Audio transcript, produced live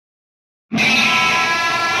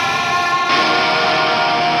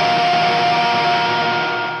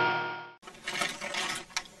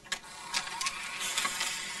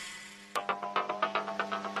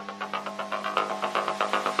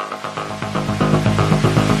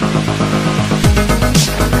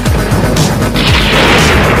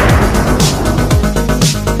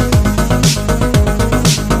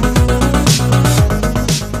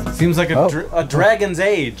Seems like a Dragon's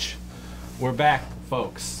Age. We're back,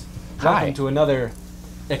 folks. Hi. Welcome to another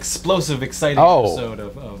explosive, exciting episode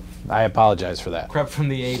of I apologize for that. Crep from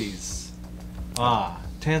the 80s.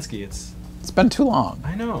 Tansky, It's been too long.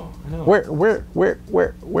 I know. Where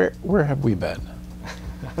have we been? I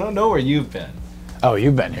don't know where you've been. Oh,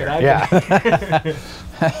 you've been here. But Yeah.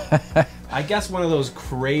 I guess one of those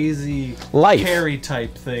crazy Life. carry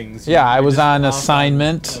type things. Yeah, I You're was just on off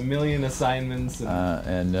assignment. a million assignments.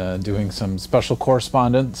 And Doing some special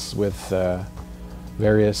correspondence with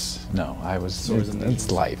various. No, I was. It's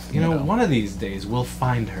life. you know, one of these days we'll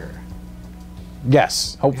find her.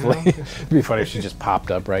 Yes, hopefully. You know? It'd be funny if she just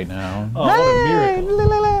popped up right now. Oh, what a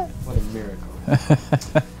miracle! What a miracle!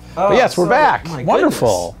 But yes, we're back. My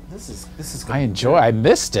Wonderful. Goodness. This is. I enjoy. I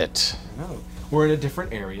missed it. No. We're in a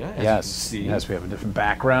different area, as Yes. you can see. Yes, we have a different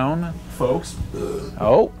background. Folks.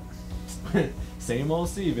 Oh, Same old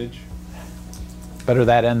Sievage. better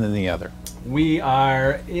that end than the other. We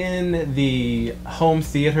are in the home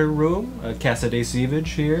theater room, Casa de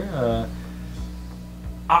Sievage here.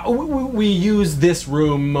 We use this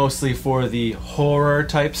room mostly for the horror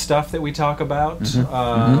type stuff that we talk about,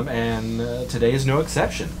 and today is no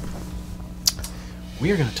exception. We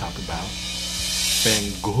are going to talk about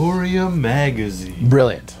Fangoria Magazine.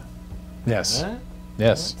 Brilliant. Yes. Huh?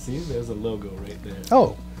 Yes. See, there's a logo right there.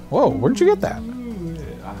 Oh, whoa! Where'd you get that?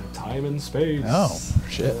 Time and space. Oh,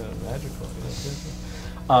 shit. Magical.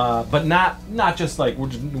 But not just like we're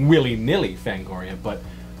just willy-nilly Fangoria, but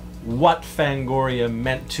what Fangoria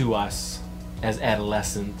meant to us as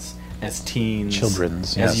adolescents, as teens,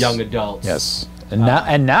 Children's, as yes. young adults. Yes. And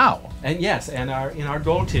now. And yes, and in our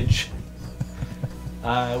dotage,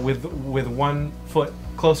 with 1 foot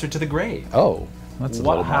closer to the grave. Oh, that's a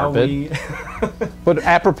little morbid. But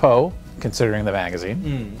apropos, considering the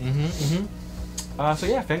magazine. So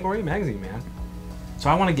yeah, Fangoria Magazine, man. So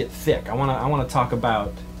I want to get thick. I want to talk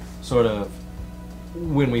about sort of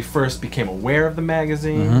when we first became aware of the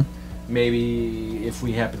magazine. Maybe if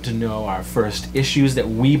we happen to know our first issues that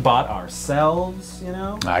we bought ourselves. You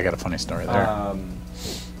know. I got a funny story there.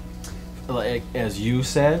 Like, as you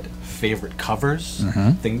said, favorite covers.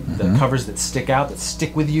 The covers that stick out, that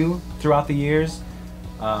stick with you throughout the years.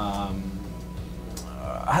 The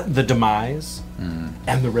demise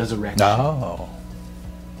and the resurrection. Oh.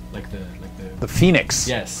 Like The Phoenix.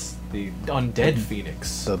 yes, the undead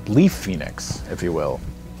Phoenix. The Leaf Phoenix, if you will.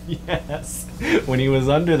 Yes, when he was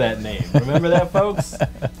under that name. Remember that, folks?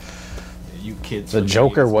 You kids. The from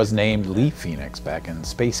Joker 80s. was named Leaf Phoenix back in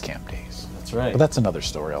Space Camp days. That's right. But that's another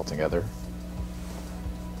story altogether.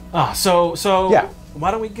 So Yeah.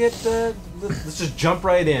 why don't we get? Let's just jump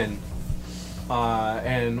right in.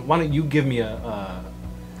 And why don't you give me a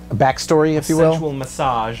A backstory, if you will, sensual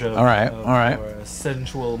massage of, All right. or a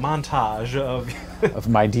sensual montage of of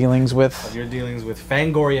my dealings with. your dealings with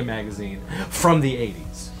Fangoria Magazine from the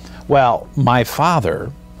 80s. Well, my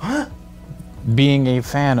father, being a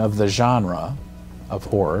fan of the genre of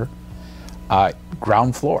horror,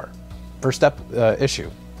 Ground Floor, first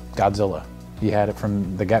issue, Godzilla. He had it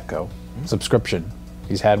from the get-go, subscription.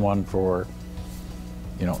 He's had one for,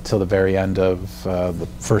 till the very end of the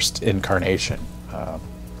first incarnation.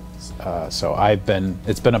 So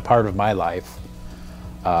it's been a part of my life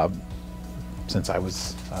since I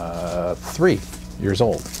was 3 years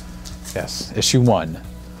old. Yes, issue 1.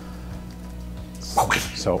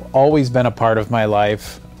 So always been a part of my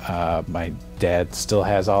life. My dad still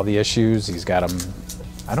has all the issues. He's got them.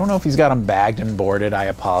 I don't know if he's got them bagged and boarded. I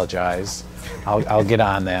apologize. I'll get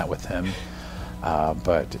on that with him.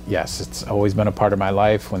 But yes, it's always been a part of my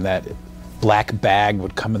life. When that black bag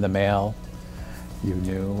would come in the mail, you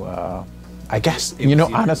knew. I guess It was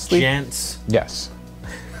either honestly. Gents, Yes.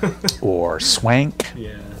 Or Swank.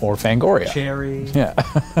 yeah, Or Fangoria. Cherry. Yeah.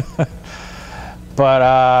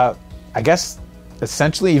 But I guess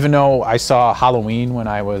essentially, even though I saw Halloween when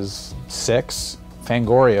I was 6,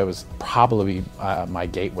 Fangoria was probably my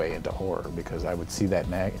gateway into horror, because I would see that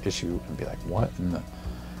issue and be like, what am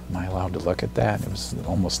I allowed to look at that? It was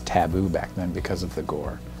almost taboo back then because of the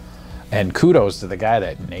gore. And kudos to the guy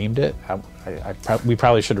that named it. We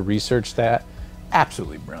probably should have researched that.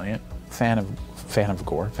 Absolutely brilliant. Fan of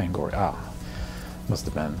gore. Fangoria. Must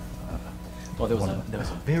have been. Well, there was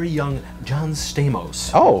a very young John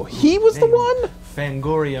Stamos. Oh, he was the one?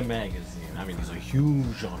 Fangoria Magazine. I mean, he's a huge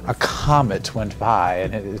genre. A comet went by,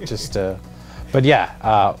 and it just. But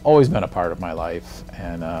yeah, always been a part of my life,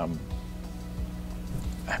 and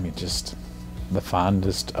just the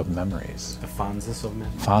fondest of memories. The Fonzus of men.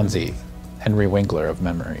 Fonzie, Henry Winkler of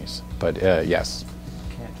memories. But yes.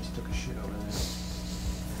 Cat just took a shit over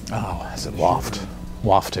there. Oh, is it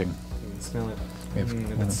wafting? You can smell it.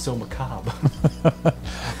 That's so macabre.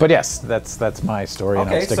 But yes, that's my story, and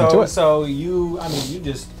I'm Okay, sticking to so it. so you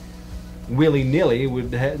just willy nilly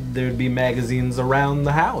there'd be magazines around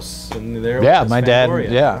the house, and there. Yeah, was my dad. Fangoria,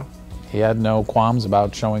 you Yeah, know? he had no qualms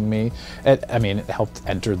about showing me. It helped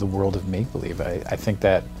enter the world of make believe. I think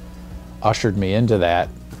that ushered me into that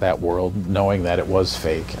world, knowing that it was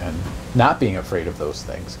fake and not being afraid of those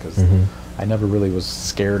things, because I never really was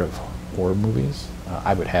scared of horror movies.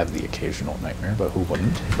 I would have the occasional nightmare, but who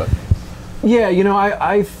wouldn't? But Yeah,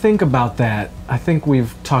 I think about that. I think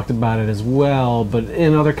we've talked about it as well, but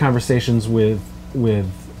in other conversations with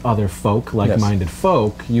other folk, like-minded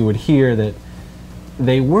folk, you would hear that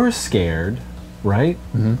they were scared, right?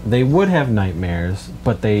 They would have nightmares,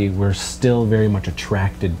 but they were still very much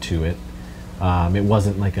attracted to it. It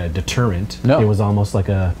wasn't like a deterrent. No. It was almost like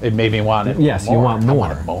it made me want it. yes, more. you want more. I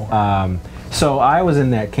wanted more. So I was in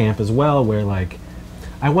that camp as well, where like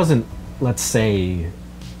I wasn't, let's say,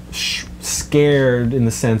 scared in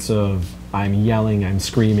the sense of I'm yelling, I'm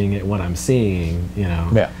screaming at what I'm seeing.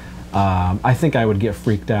 Yeah. I think I would get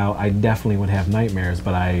freaked out. I definitely would have nightmares,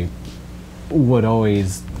 but I would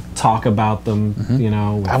always talk about them.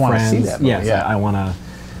 With I want to friends. see that movie. Yes, Yeah. I want to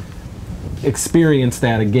experience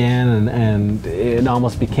that again, and it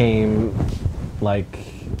almost became like,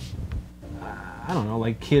 I don't know,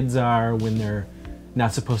 like kids are when they're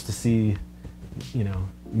not supposed to see,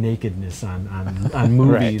 nakedness on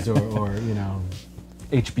movies or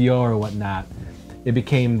HBO or whatnot. It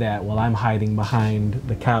became that, well, I'm hiding behind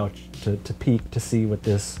the couch to peek to see what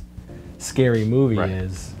this scary movie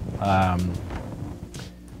is. But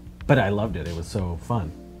I loved it. It was so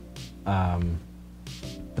fun.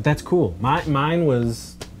 But that's cool. Mine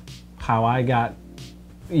was how I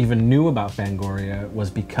even knew about Fangoria was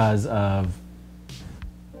because of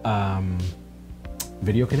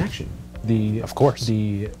Video Connection. Of course.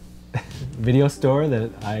 The video store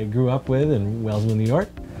that I grew up with in Wellsville, New York.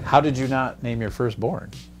 How did you not name your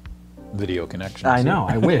firstborn Video Connection? I know.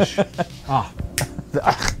 I wish.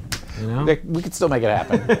 We could still make it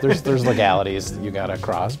happen. There's legalities that you gotta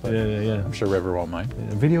cross, but Yeah. I'm sure River won't mind.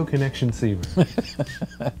 Video Connection Seaver.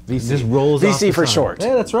 VC. Just rolls off VC the for tongue. short.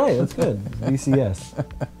 Yeah, that's right. That's good. VCS.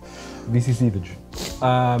 VC Seepage.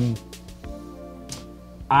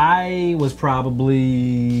 I was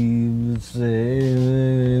probably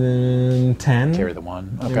 10. Carry the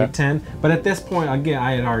one. Maybe Okay. 10. But at this point, again,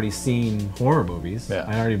 I had already seen horror movies. Yeah.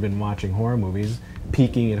 I'd already been watching horror movies,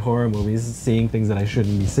 peeking at horror movies, seeing things that I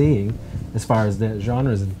shouldn't be seeing as far as that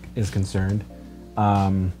genre is concerned.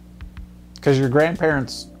 Because your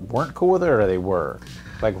grandparents weren't cool with it, or they were?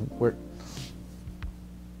 Like,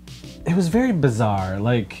 It was very bizarre.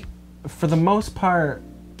 Like, for the most part,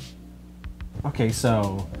 okay,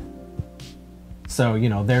 so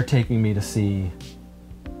they're taking me to see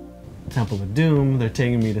Temple of Doom. They're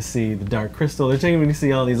taking me to see The Dark Crystal. They're taking me to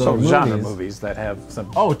see all these other movies. genre movies that have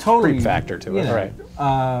some Totally creep factor to it, right?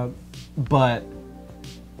 But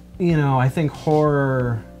I think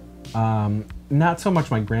horror. Not so much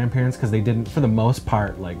my grandparents, because they didn't. For the most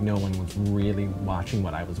part, like no one was really watching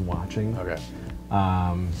what I was watching. Okay.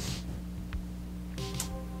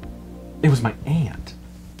 It was my aunt.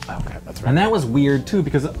 Okay, that's right. And that was weird too,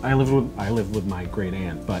 because I lived with my great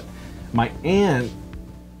aunt, but my aunt,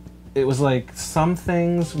 it was like some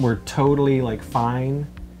things were totally like fine,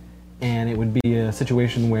 and it would be a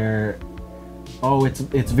situation where, oh, it's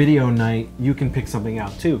video night, you can pick something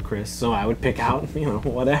out too, Chris. So I would pick out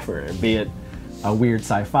whatever, be it a weird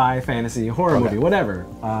sci-fi, fantasy, horror movie, whatever,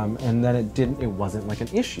 and then it wasn't like an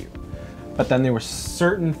issue. But then there were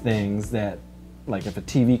certain things that, like if a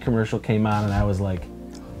TV commercial came on and I was like,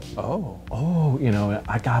 oh,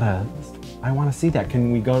 I want to see that.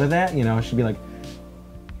 Can we go to that? She'd be like,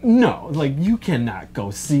 no, like you cannot go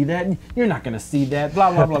see that. You're not gonna see that.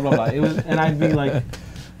 Blah blah blah blah blah. And I'd be like,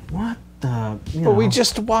 what the? But we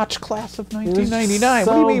just watched Class of 1999.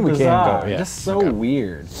 So what do you mean we bizarre, can't go? Yeah. Just so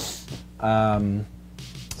weird. So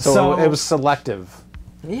it was selective.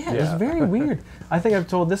 Yeah, it was very weird. I think I've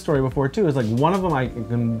told this story before too. It's like one of them I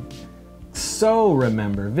can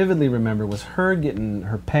vividly remember, was her getting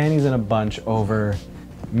her panties in a bunch over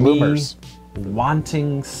Bloomers. me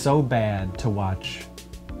wanting so bad to watch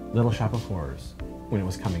Little Shop of Horrors when it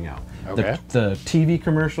was coming out. Okay. The TV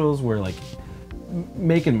commercials were like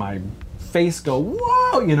making my face go,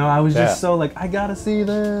 whoa! I was just so like, I gotta see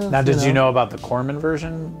this. Now, did you know about the Corman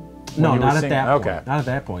version? No, when you were not at seeing- that point. Okay. Not at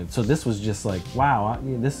that point. So this was just like, wow,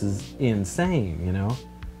 this is insane,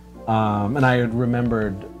 And I had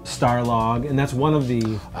remembered Starlog, and that's one of the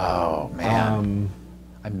Oh man,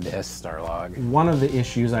 I miss Starlog. one of the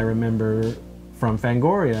issues I remember from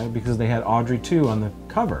Fangoria because they had Audrey 2 on the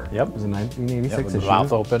cover. Yep. It was a 1986 With the issue.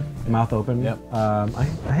 mouth open. Mouth open. Yep.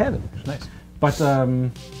 I had it. It's nice. But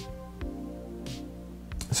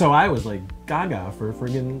so I was like gaga for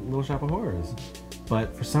friggin' Little Shop of Horrors.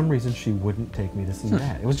 But for some reason she wouldn't take me to see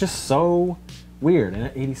that. It was just so weird. And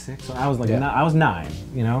at 86, so I was like, Yeah. I was 9,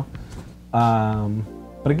 you know.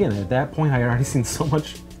 But again, at that point, I had already seen so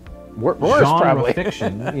much Worse, genre probably.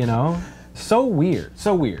 fiction, you know. So weird,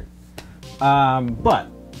 so weird. But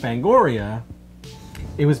Fangoria,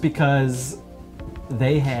 it was because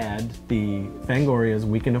they had the Fangoria's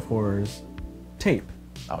Weekend of Horrors tape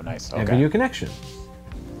Oh, nice. at Okay. Video Connection.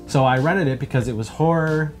 So I rented it because it was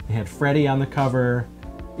horror. It had Freddy on the cover.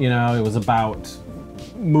 You know, it was about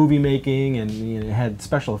movie making, and you know, it had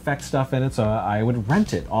special effects stuff in it. So I would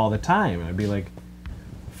rent it all the time, and I'd be like,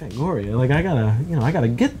 Fangoria, like I gotta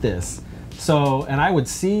get this. So, and I would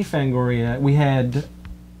see Fangoria. We had,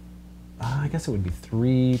 I guess it would be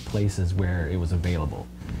 3 places where it was available.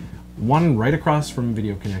 One right across from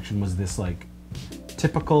Video Connection was this like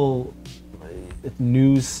typical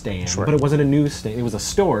newsstand, Sure. but it wasn't a newsstand. It was a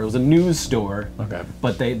store. It was a news store. Okay.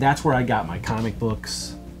 But that's where I got my comic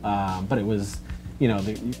books. But it was, you know,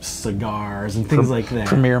 the cigars and things like that.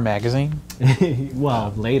 Premiere Magazine.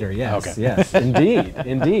 Well, later, yes, Okay. yes,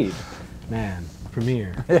 indeed, man,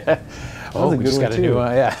 Premiere. That Oh, was a we good just one got a too. new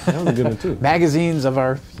one. Yeah. That was a good one too. Magazines of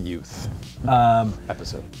our youth.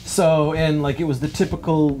 Episode. So, and like it was the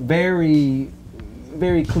typical, very,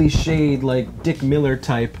 very cliched, like Dick Miller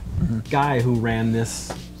type guy who ran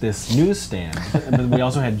this newsstand. But we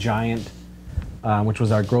also had Giant, which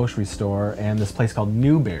was our grocery store, and this place called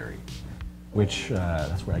Newberry, which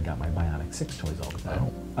that's where I got my Bionic 6 toys all the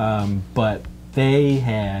time. But they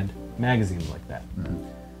had magazines like that.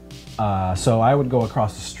 So I would go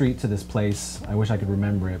across the street to this place. I wish I could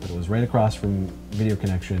remember it, but it was right across from Video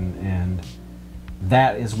Connection, and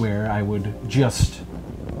that is where I would just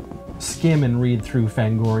skim and read through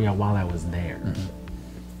Fangoria while I was there.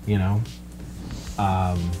 You know?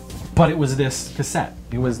 But it was this cassette.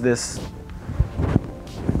 It was this.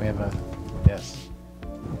 We have a yes.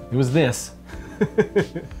 It was this.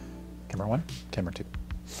 Camera 1, camera 2.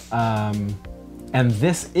 And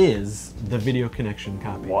this is the Video Connection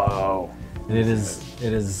copy. Whoa. And it is.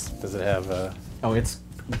 Does it have a? Oh, it's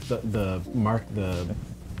the mark. The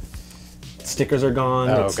stickers are gone.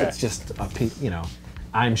 Oh, it's, okay. it's just a piece. You know,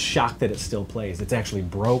 I'm shocked that it still plays. It's actually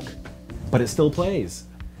broke, but it still plays.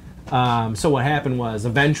 So what happened was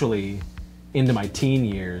eventually, into my teen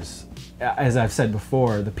years, as I've said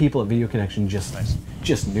before, the people at Video Connection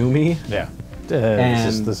just knew me. Yeah.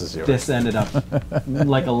 And this is yours. this ended up,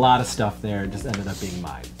 like a lot of stuff there, just ended up being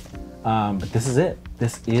mine. But this is it.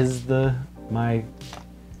 This is my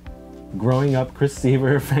growing up Chris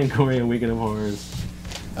Seaver Fangoria Weekend of Horrors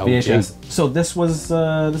VHS. So this was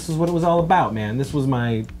what it was all about, man. This was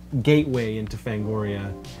my gateway into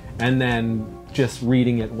Fangoria, and then just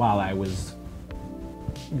reading it while I was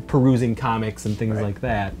perusing comics and things like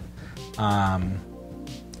that.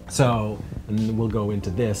 So, and we'll go into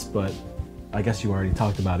this, but I guess you already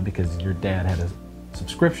talked about it because your dad had a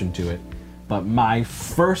subscription to it. But my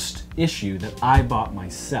first issue that I bought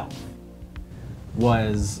myself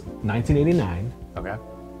was 1989, Okay.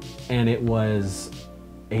 and it was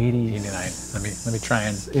 89. Let me try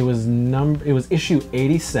and It was issue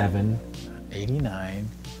 87. 89.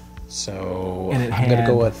 So And it I'm gonna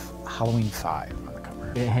go had- with Halloween 5 on the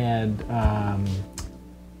cover. It had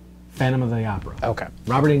Phantom of the Opera. Okay.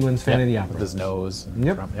 Robert Englund's Phantom of the With Opera. his nose.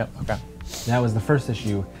 Yep. Yep. Okay. That was the first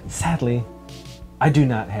issue. Sadly, I do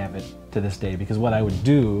not have it to this day because what I would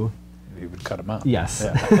do, You would cut him out. yes,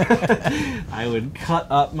 Yeah. I would cut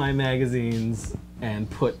up my magazines and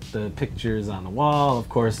put the pictures on the wall. Of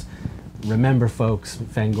course, remember, folks,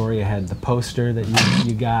 Fangoria had the poster that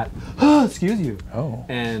you got. Excuse you. Oh.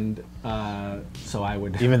 And so I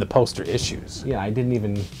would. Even the poster issues. Yeah, I didn't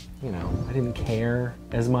even, I didn't care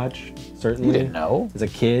as much. Certainly. You didn't know. As a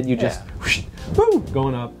kid, you just, Yeah. whoo,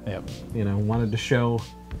 going up. Yep. Wanted to show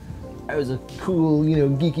I was a cool,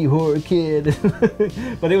 geeky horror kid.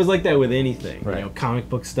 But it was like that with anything. Right. Comic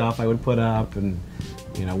book stuff I would put up, and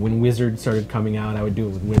when Wizard started coming out, I would do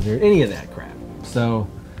it with Wizard. Any of that crap. So,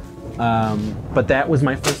 but that was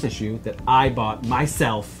my first issue that I bought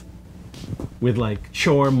myself with like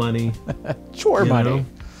chore money. Chore money. know?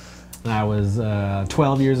 And I was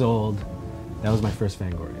 12 years old. That was my first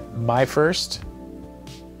Fangoria. My first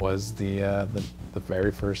was the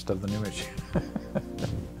very first of the new issue.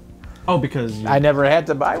 Oh, because you, I never had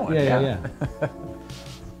to buy one. yeah.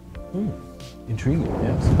 Intriguing.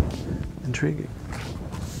 Yes. Intriguing.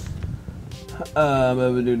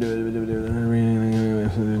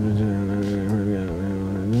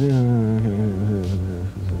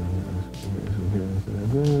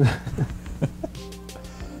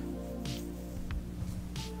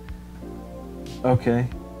 Okay.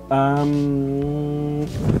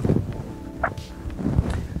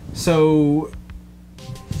 So,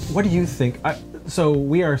 what do you think? So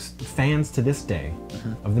we are fans to this day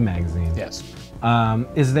of the magazine. Yes.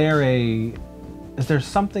 Is there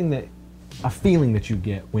something a feeling that you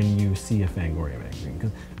get when you see a Fangoria magazine?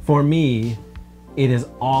 Because for me, it is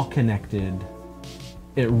all connected.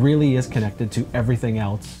 It really is connected to everything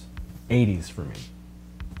else 80s for me.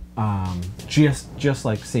 Just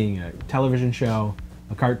like seeing a television show,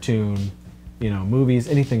 a cartoon, movies,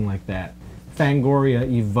 anything like that. Fangoria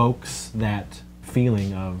evokes that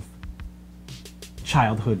feeling of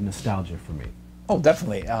childhood nostalgia for me. Oh,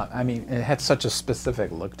 definitely. I mean, it had such a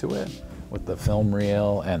specific look to it with the film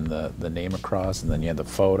reel and the name across, and then you had the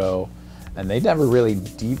photo, and they never really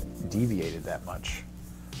deviated that much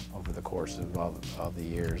over the course of all the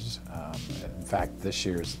years. In fact, this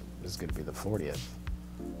year's is going to be the 40th.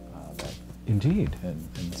 Indeed.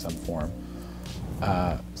 In some form.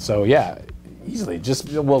 So yeah, easily.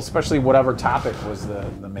 Especially whatever topic was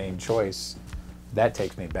the main choice. That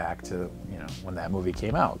takes me back to when that movie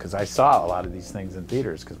came out, because I saw a lot of these things in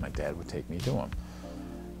theaters because my dad would take me to them.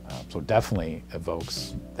 So definitely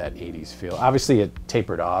evokes that 80s feel. Obviously it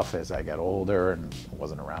tapered off as I got older and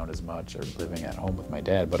wasn't around as much or living at home with my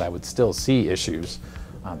dad, but I would still see issues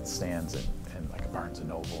on the stands in like a Barnes &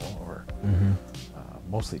 Noble or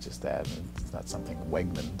mostly just that. And it's not something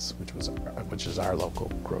Wegmans, which is our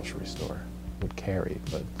local grocery store, would carry,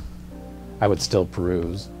 but I would still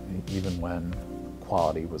peruse even when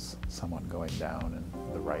quality was somewhat going down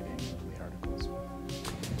in the writing of the articles.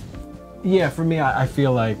 Yeah, for me, I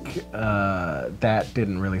feel like that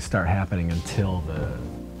didn't really start happening until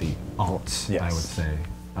the alts, Yes. I would say.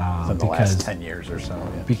 In the last 10 years or so.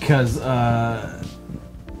 Yeah. Because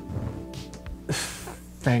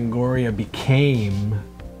Fangoria became,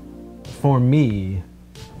 for me,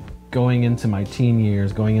 going into my teen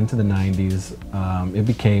years, going into the 90s, it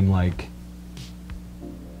became like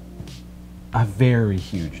a very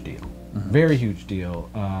huge deal. Very huge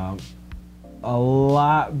deal. A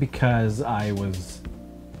lot because I was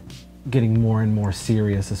getting more and more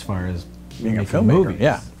serious as far as Being a making filmmaker, movies.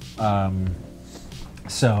 yeah.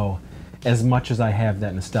 So, as much as I have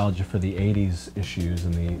that nostalgia for the 80s issues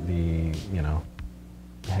and the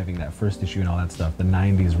having that first issue and all that stuff, the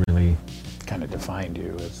 90s really Kind of defined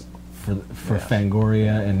you as for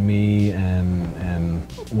Fangoria and me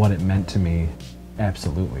and what it meant to me,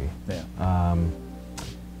 absolutely. yeah.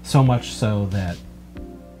 So much so that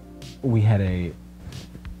we had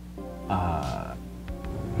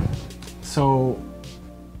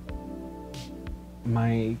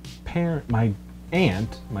my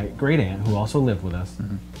great aunt, who also lived with us,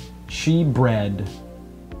 she bred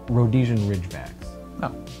Rhodesian Ridgebacks.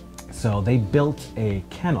 Oh. So they built a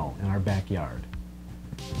kennel in our backyard.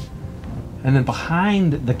 And then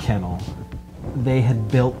behind the kennel, they had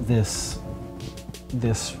built this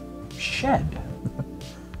shed,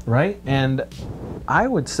 right? And I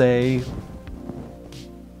would say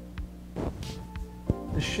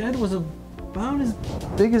the shed was about as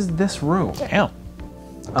big as this room. Damn.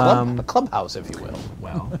 A clubhouse, if you will.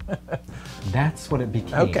 Well, that's what it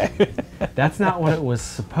became. Okay. That's not what it was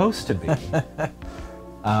supposed to be.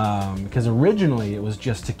 Because originally it was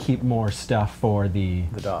just to keep more stuff for the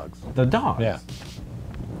dogs. The dogs. Yeah.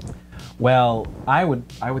 Well, I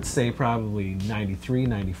would say probably 93,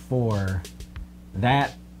 94,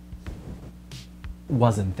 that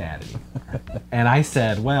wasn't that anymore. And I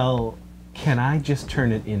said, well, can I just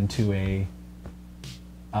turn it into a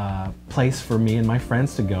place for me and my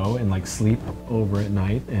friends to go and like sleep over at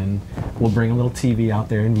night, and we'll bring a little TV out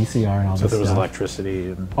there and VCR and all this stuff. So there was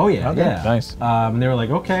electricity and... Oh yeah, okay, yeah. Nice. And they were like,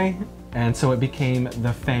 okay. And so it became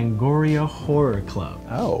the Fangoria Horror Club.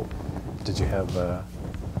 Oh. Did you have little...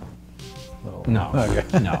 No,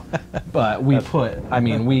 okay. no. But we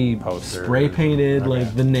we Poster. spray painted Okay.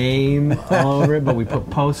 like the name all over it, but we put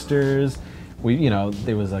posters.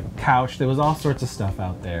 There was a couch, there was all sorts of stuff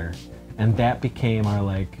out there. And that became our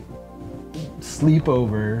like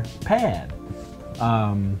sleepover pad.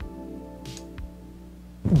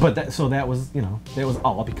 But that was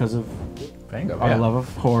all because of Fango, our yeah. love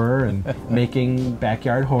of horror and making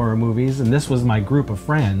backyard horror movies. And this was my group of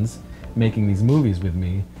friends making these movies with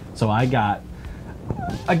me. So I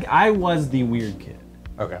was the weird kid.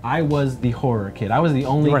 Okay. I was the horror kid. I was the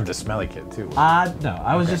only... You weren't the smelly kid, too. No,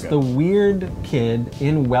 I was Okay, just good. the weird kid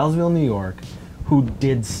in Wellsville, New York, who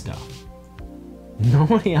did stuff.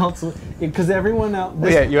 Nobody else, because everyone else...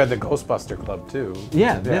 Well, yeah, you had the Ghostbuster Club, too.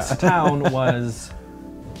 Yeah, this town was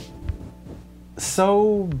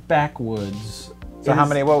so backwoods. So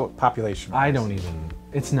what population? I don't even...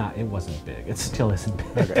 It's not. It wasn't big. It still isn't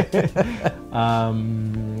big.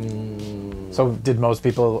 So did most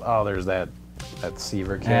people? Oh, there's that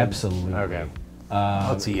Seaver kid. Absolutely. Okay.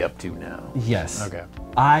 What's he up to now? Yes. Okay.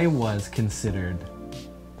 I was considered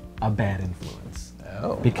a bad influence.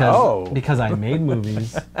 Oh. Because I made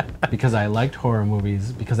movies, because I liked horror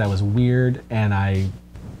movies, because I was weird and I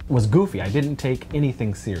was goofy. I didn't take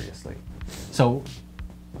anything seriously. So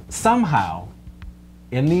somehow,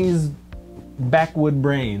 in these backwood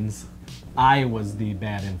brains, I was the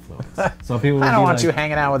bad influence. So people would I don't be want like, you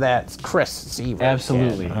hanging out with that Chris Seaver.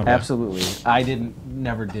 Absolutely, kid. Okay. absolutely. I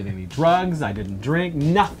never did any drugs. I didn't drink,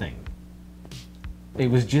 nothing. It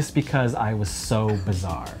was just because I was so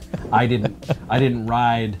bizarre. I didn't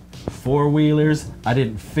ride four-wheelers. I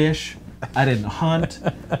didn't fish. I didn't hunt.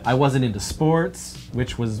 I wasn't into sports,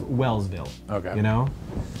 which was Wellsville. Okay. You know?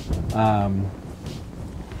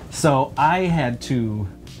 So I had to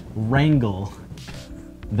wrangle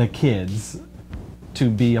the kids to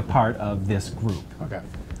be a part of this group. Okay.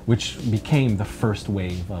 Which became the first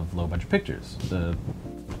wave of Low Budget Pictures, the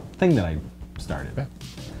thing that I started. Okay.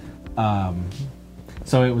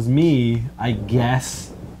 So it was me, I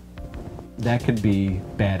guess that could be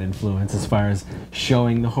bad influence as far as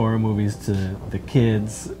showing the horror movies to the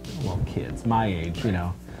kids, my age, you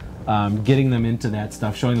know, getting them into that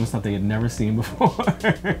stuff, showing them stuff they had never seen before,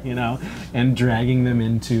 you know, and dragging them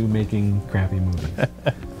into making crappy movies.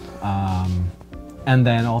 And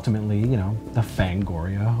then ultimately, you know, the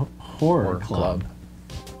Fangoria Horror Club.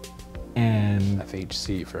 And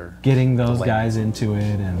FHC for getting those guys into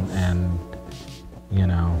it and you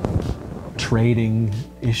know, trading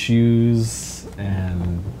issues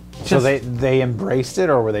and so they embraced it,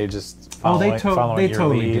 or were they just following, following they your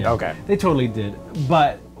totally lead? did. Okay. They totally did.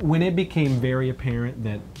 But when it became very apparent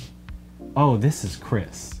that, oh, this is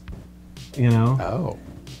Chris, you know,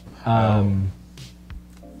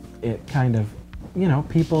 it kind of, you know,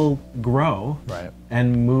 people grow Right.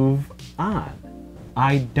 and move on.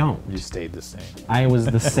 I don't. You stayed the same. I was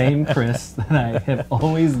the same Chris that I have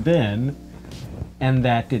always been, and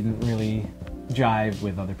that didn't really jive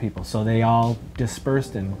with other people. So they all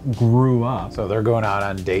dispersed and grew up. So they're going out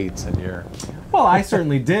on dates, and you're. Well, I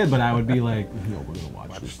certainly did, but I would be like, you know, we're gonna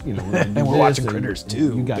watch this. You know, we're gonna do And we're this, watching and Critters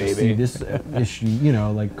too, You gotta baby. see this issue. You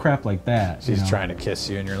know, like crap like that. She's you know? trying to kiss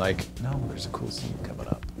you, and you're like, no, there's a cool scene coming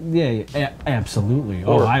up. Yeah, absolutely.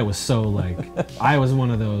 Or- I was so like, I was one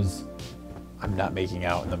of those. I'm not making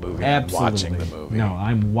out in the movie. Absolutely. I'm watching the movie. No,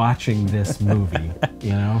 I'm watching this movie.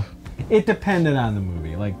 You know, it depended on the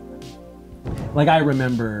movie. Like I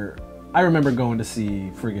remember going to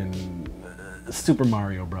see friggin' Super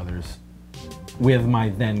Mario Brothers with my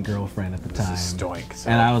then girlfriend at the time. This is Stoink,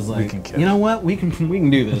 so and I was we like, can kill you know what? We can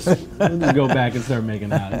do this. We'll just go back and start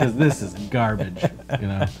making out because this is garbage. You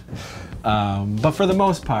know. But for the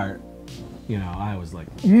most part, you know, I was like,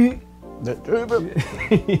 yeah.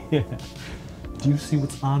 Do you see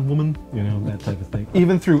what's on, woman? You know, that type of thing.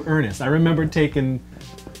 Even through Ernest. I remember taking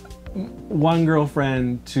one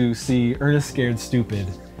girlfriend to see Ernest Scared Stupid,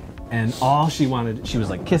 and all she wanted, she was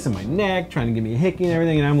like kissing my neck, trying to give me a hickey and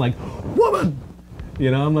everything, and I'm like, woman! You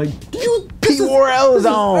know, I'm like, You P4L is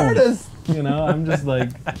on! Ernest! You know, I'm just like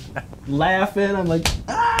laughing, I'm like,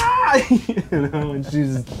 ah! You know, and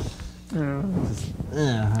she's just, I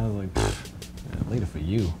was like, later for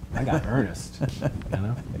you. I got Ernest, you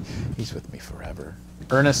know? He's with me forever.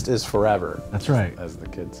 Ernest is forever. That's right. As the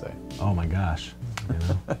kids say. Oh my gosh. You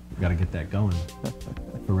know, gotta get that going.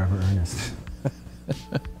 Forever Ernest.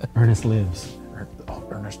 Ernest lives.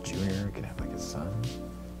 Ernest Jr. can have like his son.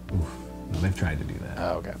 Oof. No, they've tried to do that.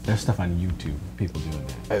 Oh, okay. There's stuff on YouTube, people doing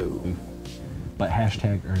that. Oh. Oof. But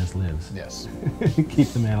hashtag Ernest lives. Yes. Keep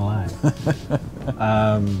the man alive.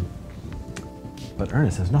 But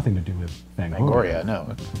Ernest has nothing to do with Fangoria. Fangoria,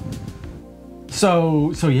 no.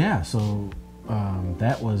 So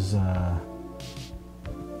that was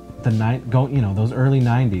the night. You know, those early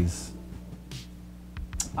 '90s.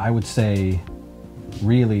 I would say,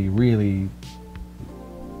 really, really,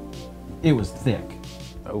 it was thick.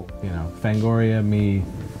 Oh. You know, Fangoria, me,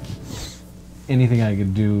 anything I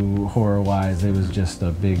could do horror-wise, it was just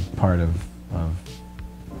a big part of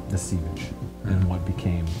the Seavage and what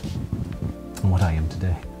became and what I am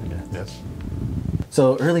today, I guess. Yes.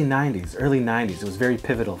 So early 90s, it was very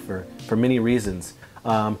pivotal for many reasons.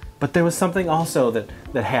 But there was something also that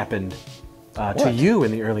happened to you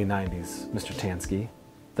in the early 90s, Mr. Tansky,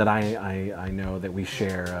 that I know that we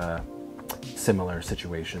share similar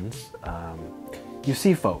situations. You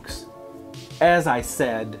see, folks, as I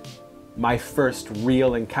said, my first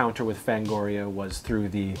real encounter with Fangoria was through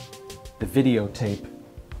the videotape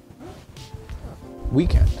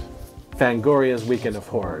Weekend. Fangoria's Weekend of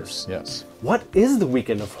Horrors. Yes. What is the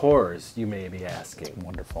Weekend of Horrors, you may be asking?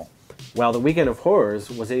 Wonderful. Well, the Weekend of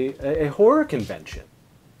Horrors was a horror convention.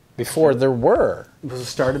 Before there were. It was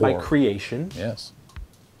started by Horror. Creation, Yes.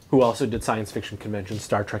 who also did science fiction conventions,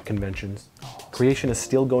 Star Trek conventions. Creation is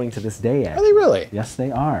still going to this day, actually. Are they really? Yes,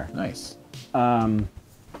 they are. Nice. Well,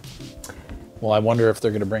 I wonder if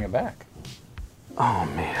they're going to bring it back. Oh,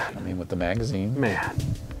 man. I mean, with the magazine. Man.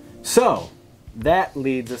 So, that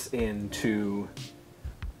leads us into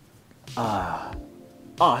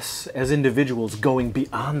us as individuals going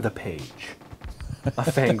beyond the page of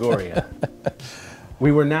Fangoria.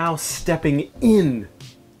 We were now stepping in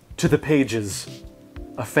to the pages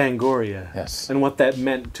of Fangoria. Yes. And what that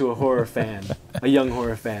meant to a horror fan, a young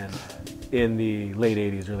horror fan in the late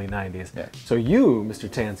 80s, early 90s. Yeah. So you, Mr.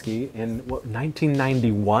 Tansky, in what,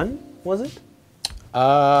 1991, was it?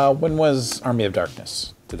 When was Army of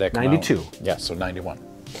Darkness? Did that come 92. out? Yeah, so 91.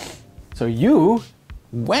 So you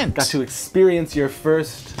Went. got to experience your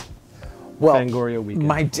first Fangoria weekend.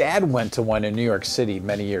 My dad went to one in New York City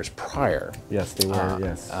many years prior. Yes, they were,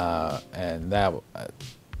 yes. And that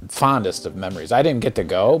fondest of memories. I didn't get to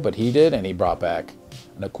go, but he did, and he brought back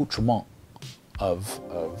an accoutrement of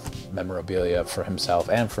memorabilia for himself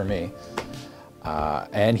and for me.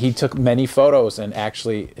 And he took many photos, and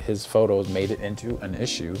actually his photos made it into an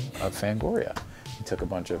issue of Fangoria. He took a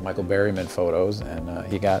bunch of Michael Berryman photos, and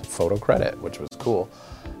he got photo credit, which was cool.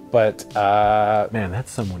 But Man,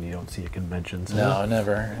 that's someone you don't see at conventions. no,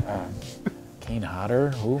 never. Kane Hodder,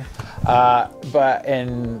 who? But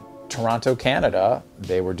in Toronto, Canada,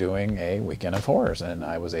 they were doing a Weekend of Horrors, and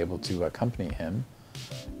I was able to accompany him,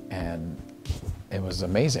 and it was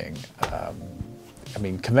amazing. I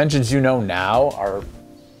mean, conventions now are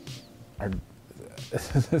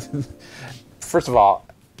first of all,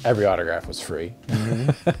 every autograph was free,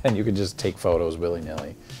 and you could just take photos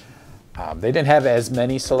willy-nilly. They didn't have as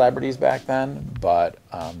many celebrities back then, but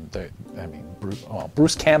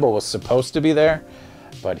Bruce Campbell was supposed to be there,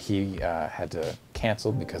 but he had to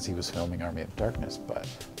cancel because he was filming Army of Darkness. But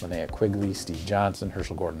Linnea Quigley, Steve Johnson,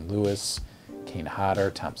 Herschel Gordon Lewis, Kane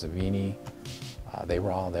Hodder, Tom Savini, they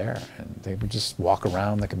were all there, and they would just walk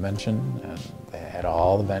around the convention, and they had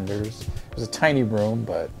all the vendors. It was a tiny room,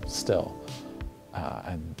 but still.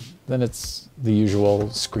 And then it's the usual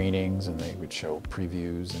screenings, and they would show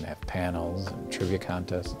previews and have panels and trivia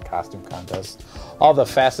contests and costume contests. All the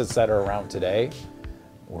facets that are around today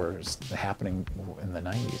were happening in the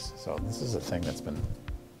 90s. So this is a thing that's been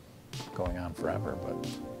going on forever,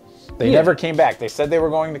 but they never came back. They said they were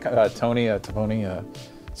going to, Tony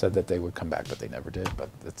said that they would come back, but they never did. But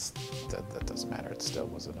that doesn't matter. It still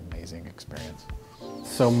was an amazing experience.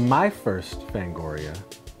 So my first Fangoria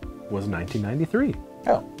was 1993.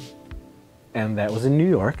 Oh. And that was in New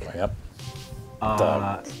York. Yep.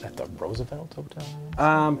 At the Roosevelt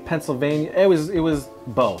Hotel? Pennsylvania. It was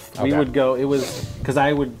both. We Okay. would go, it was, because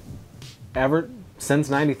since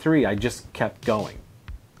 93, I just kept going.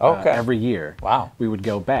 Okay. Every year. Wow. We would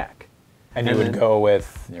go back. And you would then- go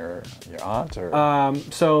with your aunt, or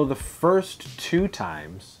So the first two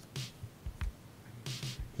times,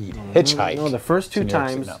 he'd hitchhike? no, the first two to New York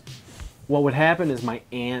City? times, No. what would happen is my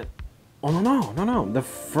aunt, no. The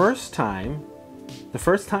first time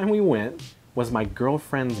we went was my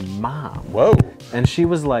girlfriend's mom. Whoa. And she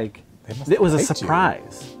was like, They must it have was a liked you.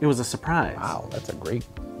 surprise. It was a surprise. Wow, that's a great.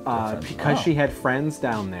 Because she had friends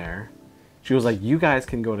down there, she was like, you guys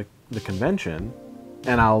can go to the convention,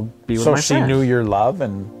 and I'll be with So my she friend. knew your love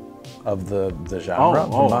and of the genre.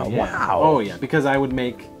 Oh, yeah. Wow. Oh, yeah. Because I would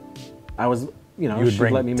make, You would she'd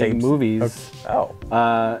bring let me make tapes? movies Oh.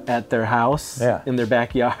 at their house, Yeah. in their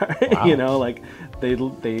backyard. Wow. Like they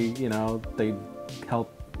help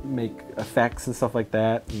make effects and stuff like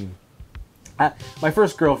that. And my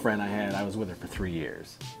first girlfriend I was with her for 3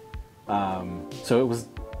 years. So it was,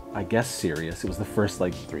 I guess, serious. It was the first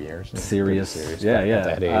 3 years. serious. Pretty serious Yeah, back yeah.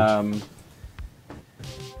 at that age.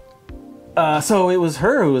 So it was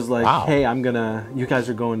her who was like, Wow. "Hey, you guys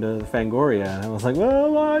are going to Fangoria," and I was like,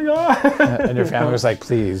 "Oh my god!" And your family was like,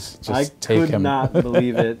 please, just I take could him. not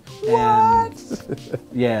believe it. And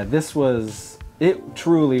yeah, it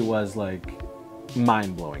truly was like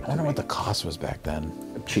mind blowing. I wonder what the cost was back then.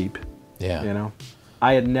 Cheap, Yeah.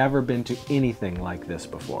 I had never been to anything like this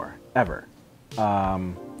before, ever,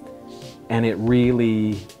 and it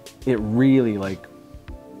really like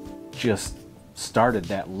just started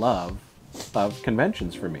that love of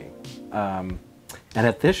conventions for me. And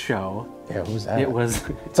at this show, Yeah, who's that? it was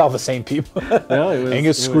It's all the same people. no, it was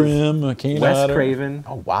Angus it was Scrim, Kane Wes Hodder. Craven.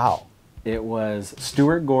 Oh, wow. It was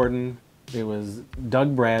Stuart Gordon. It was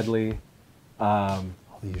Doug Bradley. Oh,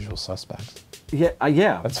 The Usual Suspects. Yeah,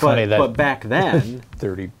 yeah. That's funny that- But back then,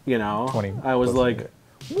 30. you know, 20 I was plus like, a bit.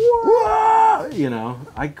 what? You know,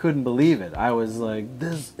 I couldn't believe it. I was like,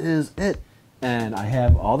 this is it. And I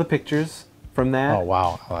have all the pictures from that. Oh,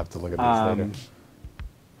 wow. I'll have to look at this later.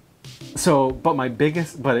 So, but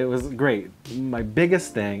it was great. My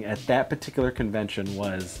biggest thing at that particular convention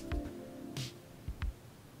was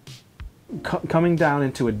coming down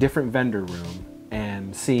into a different vendor room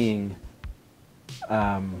and seeing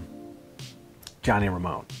Johnny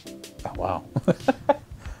Ramone. Oh, wow.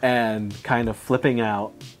 And kind of flipping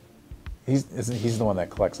out. He's the one that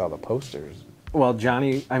collects all the posters. Well,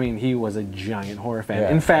 Johnny, I mean, he was a giant horror fan.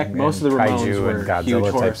 Yeah, In fact, and most of the Kaiju Ramones and were Godzilla huge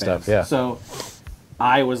horror type fans. stuff, yeah. So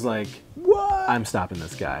I was like, What? I'm stopping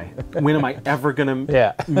this guy. When am I ever going to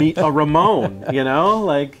Yeah. meet a Ramone, you know?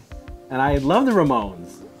 Like, and I love the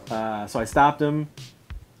Ramones. So I stopped him,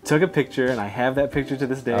 took a picture, and I have that picture to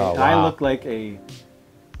this day. Oh, And I wow. look like a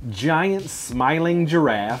giant smiling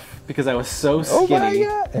giraffe because I was so Oh, my skinny.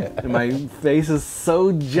 God. And my face is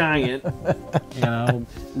so giant, you know,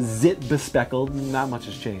 zit bespeckled. Not much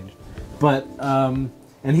has changed. But, and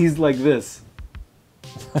he's like this.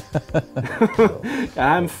 And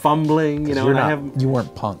I'm fumbling, you know, and I have, You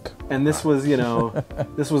weren't Punk. and this was, you know,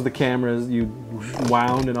 this was the cameras you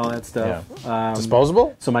wound and all that stuff.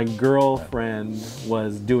 Disposable? So my girlfriend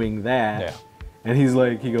was doing that, Yeah. and he's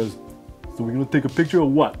like, he goes, so we're gonna take a picture of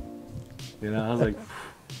what? You know, I was like,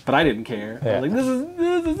 but I didn't care. I Yeah. was like, this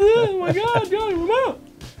is it. Oh my God, Johnny Ramone.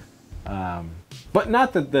 But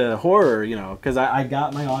not that the horror, you know, because I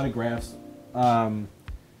got my autographs,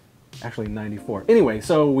 actually in '94. Anyway,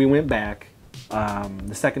 so we went back.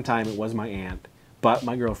 The second time it was my aunt, but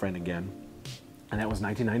my girlfriend again, and that was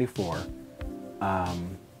 1994.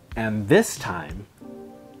 And this time,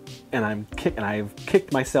 and I've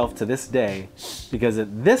kicked myself to this day because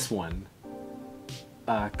at this one,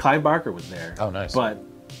 Clive Barker was there. Oh, nice. But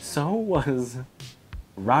so was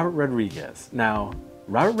Robert Rodriguez. Now,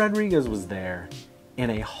 Robert Rodriguez was there in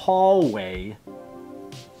a hallway.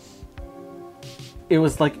 It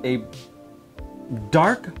was like a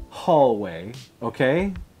dark hallway,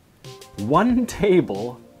 okay? One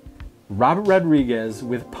table, Robert Rodriguez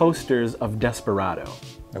with posters of Desperado.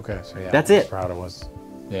 Okay, so yeah. That's it. Proud was.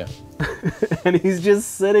 Yeah. And he's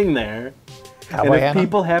just sitting there. Cowboy And hat if on?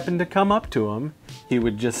 people happened to come up to him, he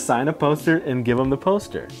would just sign a poster and give them the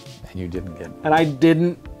poster. And you didn't get. And I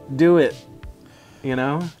didn't do it, you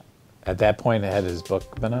know? At that point, had his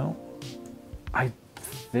book been out? I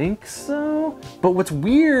think so. But what's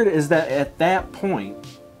weird is that at that point,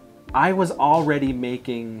 I was already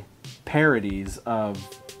making parodies of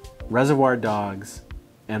Reservoir Dogs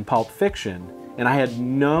and Pulp Fiction, and I had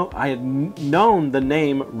known the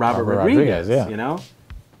name Robert Rodriguez, yeah. you know?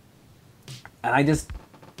 And I just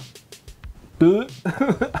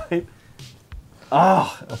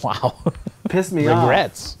Wow. pissed me off.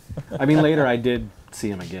 Regrets. I mean, later I did see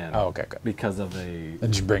him again. Oh, okay, good. Because of a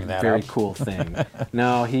Did you bring that very up? cool thing.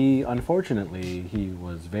 No, unfortunately he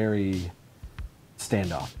was very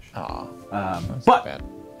standoffish. Aw. But bad.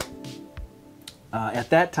 At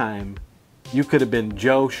that time, you could have been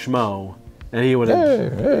Joe Schmo, and he would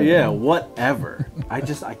have, yeah, whatever. I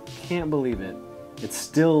can't believe it. It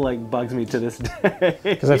still like bugs me to this day.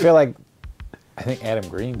 Because I feel like, I think Adam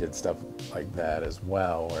Green did stuff like that as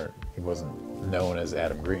well, where he wasn't known as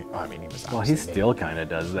Adam Green. Oh, I mean, he was. Well, he obviously still kind of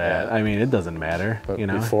does that. Yeah. I mean, it doesn't matter. But you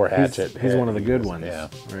know, before Hatchet, he's yeah, one of the he good was- ones. yeah.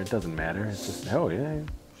 Where it doesn't matter. It's just, oh yeah,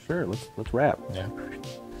 sure, let's rap. Yeah.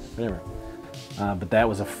 Whatever. But that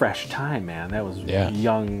was a fresh time, man. That was Yeah.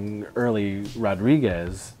 young, early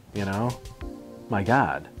Rodriguez. You know, my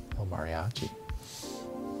God. El Mariachi.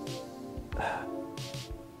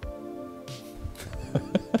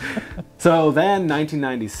 So then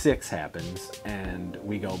 1996 happens, and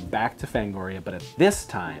we go back to Fangoria, but at this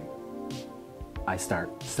time, I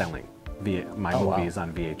start selling my Oh, wow. movies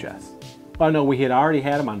on VHS. Oh no, we had already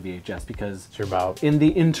had them on VHS because So you're about in the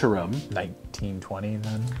interim, 1920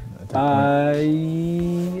 then? At that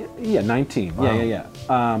point? yeah, 19, Wow.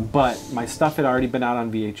 yeah. But my stuff had already been out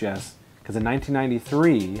on VHS because in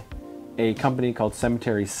 1993, a company called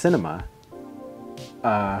Cemetery Cinema,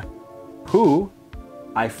 who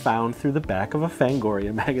I found through the back of a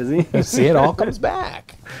Fangoria magazine. See, it all comes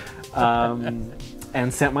back.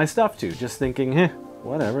 And sent my stuff to, just thinking,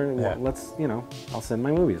 whatever, Yeah. let's, I'll send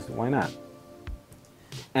my movies. Why not?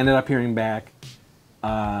 Ended up hearing back,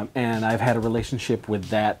 and I've had a relationship with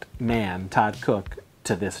that man, Todd Cook,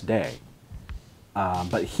 to this day.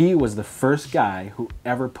 But he was the first guy who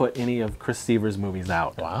ever put any of Chris Seaver's movies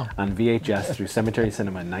out Wow. on VHS through Cemetery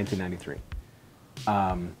Cinema in 1993.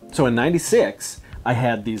 So in 96, I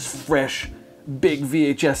had these fresh big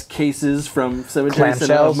VHS cases from Cemetery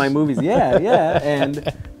Cinema of my movies. Yeah, yeah.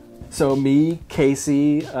 And so me,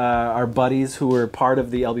 Casey, our buddies who were part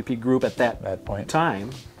of the LBP group at that point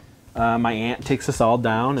time, my aunt takes us all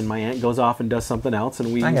down, and my aunt goes off and does something else,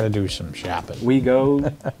 and I'm gonna do some shopping. We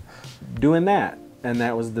go doing that, and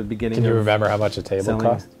that was the beginning. Can you remember how much a table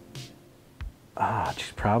cost?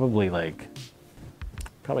 Geez, probably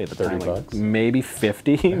at the 30 time, bucks? maybe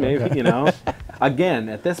 50, maybe, you know. Again,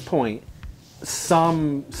 at this point,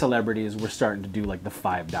 some celebrities were starting to do like the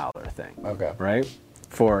 $5 thing. Okay. Right?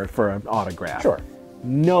 For an autograph. Sure.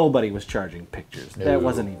 Nobody was charging pictures. No. That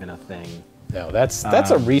wasn't even a thing. No, that's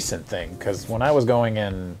a recent thing, because when I was going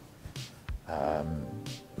in,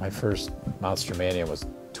 my first Monster Mania was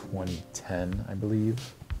 2010, I believe,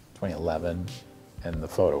 2011, and the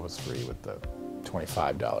photo was free with the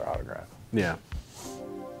 $25 autograph. Yeah.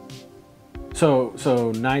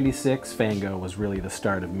 So 96 Fango was really the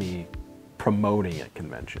start of me promoting at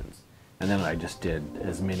conventions. And then I just did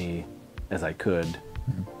as many as I could.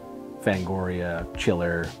 Mm-hmm. Fangoria,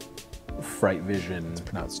 Chiller, Fright Vision. It's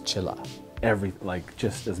pronounced Chilla.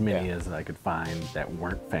 Just as many as I could find that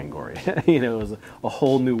weren't Fangoria. You know, it was a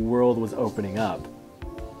whole new world was opening up.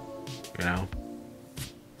 You know?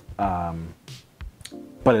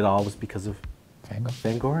 But it all was because of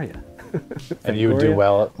Fangoria. And you would do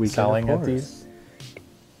well at selling at these?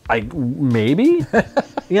 Maybe,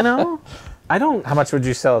 you know? I don't... How much would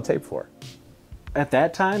you sell a tape for? At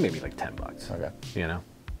that time, maybe like $10. Okay. You know?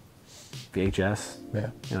 VHS. Yeah.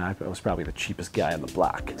 You know, I was probably the cheapest guy on the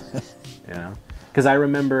block. You know? Because I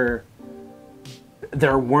remember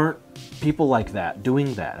there weren't people like that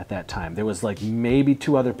doing that at that time. There was like maybe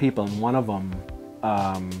 2 other people, and one of them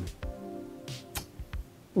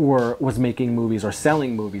was making movies or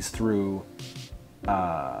selling movies through,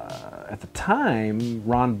 at the time,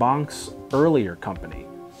 Ron Bonk's earlier company.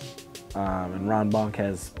 And Ron Bonk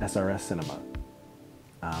has SRS Cinema.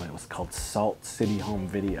 It was called Salt City Home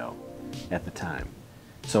Video at the time.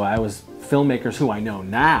 So filmmakers who I know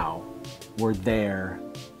now were there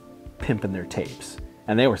pimping their tapes.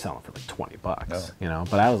 And they were selling for like $20, you know?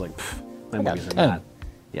 But I was like, my movies are not...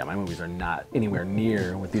 Yeah, my movies are not anywhere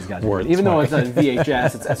near what these guys are. Even though it's on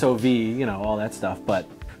VHS, it's SOV, you know, all that stuff. But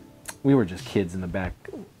we were just kids in the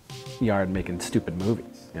backyard making stupid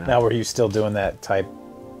movies. You know? Now, were you still doing that type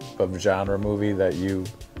of genre movie that you...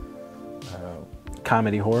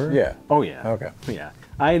 Comedy horror? Yeah. Oh, yeah. Okay. Yeah.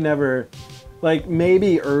 I never... Like,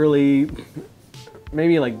 maybe in the early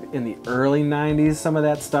 90s, some of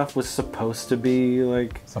that stuff was supposed to be,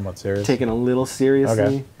 like... Somewhat serious? Taken a little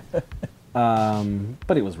seriously. Okay.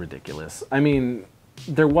 But it was ridiculous. I mean,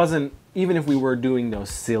 there wasn't, even if we were doing those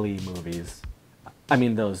silly movies, I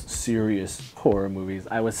mean those serious horror movies,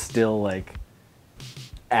 I was still like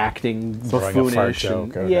acting buffoonish.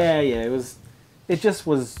 It just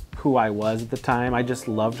was who I was at the time. I just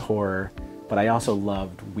loved horror, but I also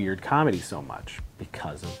loved weird comedy so much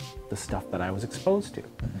because of the stuff that I was exposed to.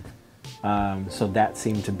 Mm-hmm. So that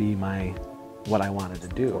seemed to be what I wanted to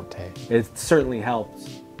do. Forte. It certainly helped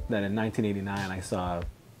that in 1989 I saw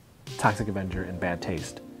Toxic Avenger and Bad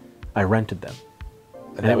Taste. I rented them.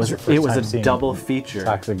 And it was a double feature.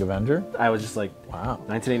 Toxic Avenger? I was just like, wow.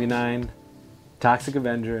 1989, Toxic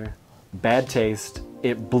Avenger, Bad Taste.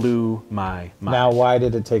 It blew my mind. Now, why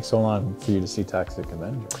did it take so long for you to see Toxic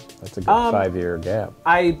Avenger? That's a good 5-year gap.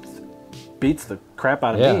 Beats the crap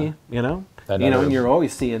out of me, you know? And you're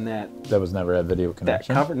always seeing that. That was never a video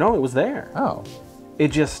connection? That cover. No, it was there. Oh. I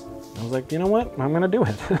was like, you know what? I'm going to do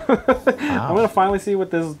it. Wow. I'm going to finally see what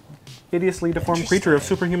this hideously deformed creature of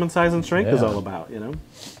superhuman size and strength is all about, you know?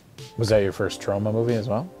 Was that your first Troma movie as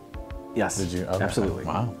well? Yes. Did you? Okay. Absolutely.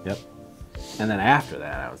 Wow. Yep. And then after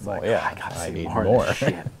that, I was like, I got to see more of this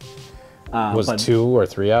shit. Was 2 or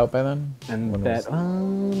 3 out by then? And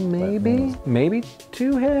maybe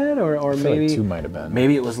 2 had, or maybe like 2 might have been.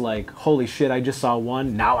 Maybe it was like, holy shit, I just saw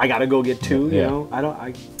 1. Now I got to go get 2. You know, I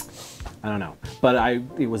don't know, but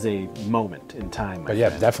it was a moment in time. But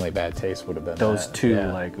definitely Bad Taste would have been those 2.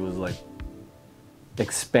 Like it was like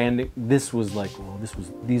expanding. This was like,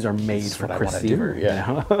 these are made for Chris Seaver. You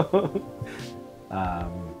know?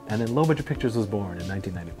 And then Low Budget Pictures was born in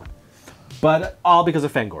 1991, but all because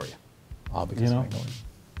of Fangoria. All because of Fangoria.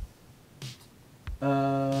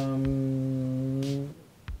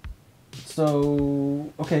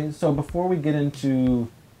 So before we get into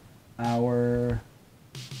our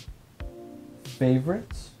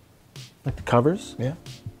favorites, like the covers,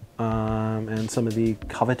 and some of the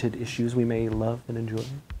coveted issues we may love and enjoy.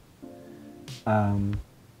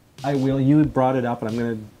 You brought it up, and I'm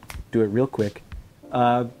going to do it real quick.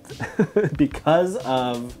 Because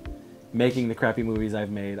of making the crappy movies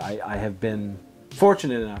I've made, I have been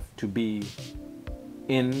fortunate enough to be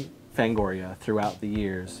in Fangoria throughout the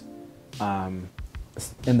years. And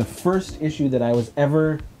the first issue that I was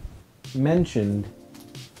ever mentioned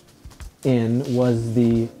in was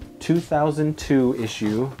the 2002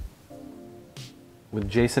 issue with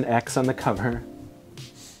Jason X on the cover.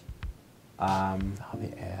 Oh,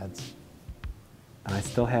 the ads. And I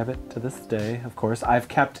still have it to this day, of course. I've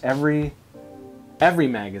kept every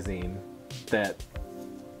magazine that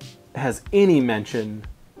has any mention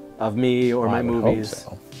of me or my movies.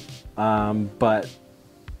 Hope so.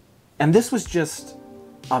 And this was just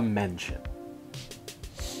a mention.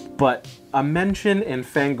 But a mention in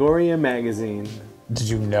Fangoria magazine. Did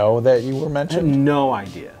you know that you were I had mentioned? no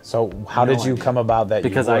idea. So how did you come about that?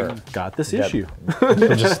 Because you were? I got this That- issue.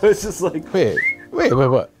 just- I was just like, Wait,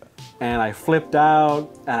 what? and I flipped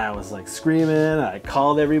out, and I was like screaming, and I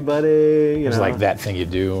called everybody. It was like that thing you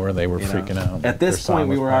do where they were you know. freaking out. At Their this song point,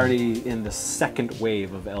 we was were playing. already in the second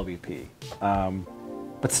wave of LVP.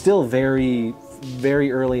 But still very,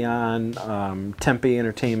 very early on, Tempe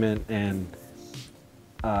Entertainment and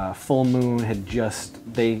Full Moon had just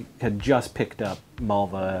picked up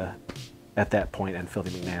Malva at that point, and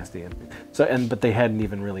Filthy McNasty, but they hadn't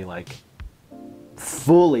even really like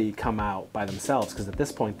fully come out by themselves, because at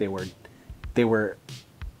this point they were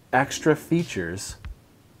extra features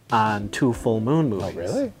on 2 Full Moon movies. Oh,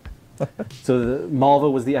 really? So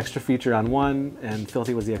Malva was the extra feature on one, and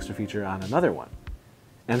Filthy was the extra feature on another one.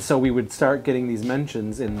 And so we would start getting these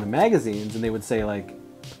mentions in the magazines, and they would say like,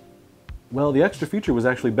 well, the extra feature was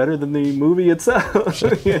actually better than the movie itself.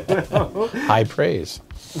 You know? High praise.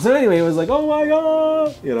 So anyway, it was like, oh my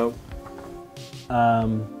god, you know.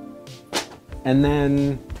 And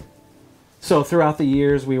then, so throughout the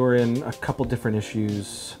years, we were in a couple different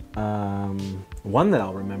issues. One that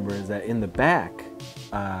I'll remember is that in the back,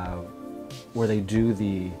 where they do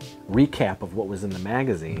the recap of what was in the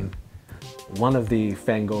magazine, one of the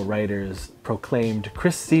Fango writers proclaimed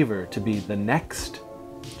Chris Seaver to be the next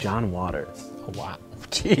John Waters. Oh, wow.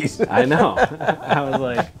 Jeez. I know. I was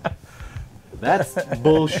like, that's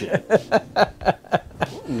bullshit.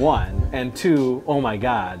 One. And two, oh my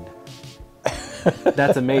God.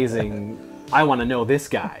 That's amazing. I want to know this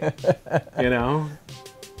guy. You know?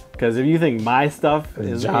 Because if you think my stuff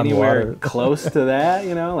is John anywhere Waters. close to that,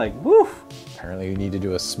 you know, like, woof. Apparently you need to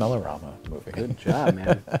do a Smellorama movie. Good job,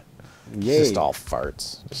 man. It's Yay. just all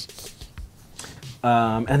farts. Just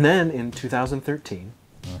And then in 2013,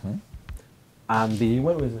 on the,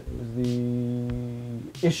 what was it? It was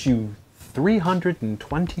the issue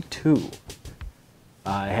 322. It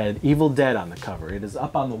had Evil Dead on the cover. It is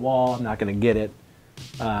up on the wall. I'm not going to get it.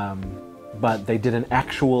 But they did an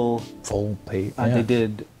actual, full page. they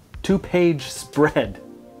did 2-page spread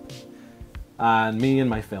on me and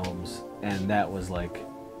my films. And that was like,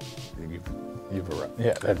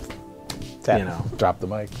 Yeah, that's tap, You know. drop the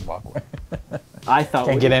mic and walk away. I thought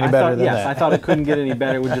Can't get any better than yes, that. I thought it couldn't get any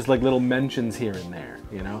better with just like little mentions here and there,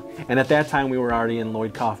 you know. And at that time, we were already in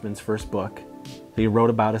Lloyd Kaufman's first book. He wrote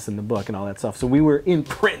about us in the book and all that stuff. So we were in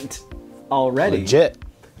print already. Legit.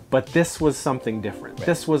 But this was something different.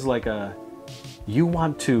 This was like a, you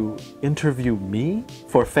want to interview me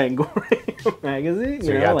for Fangoria magazine?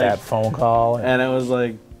 So you got that phone call. And I was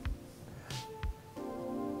like,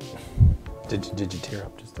 Did you tear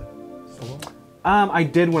up just a little? I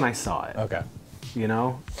did when I saw it. Okay. You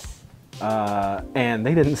know, and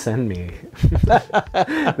they didn't send me.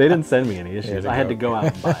 They didn't send me any issues. I had to go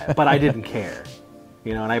out and buy it, but I didn't care.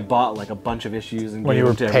 You know, and I bought like a bunch of issues and When gave you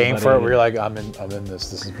were them to paying for it, everybody. were you like, I'm in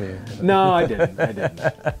this. This is me. No, I didn't.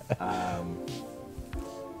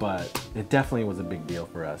 But it definitely was a big deal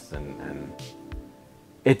for us, and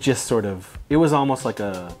it just sort of, it was almost like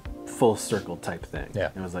a full circle type thing. Yeah.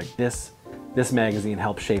 It was like this magazine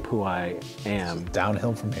helped shape who I am.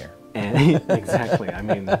 Downhill from here. And exactly. I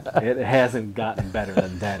mean, it hasn't gotten better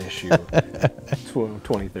than that issue,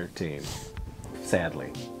 2013.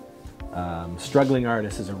 Sadly, struggling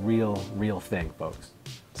artist is a real thing, folks.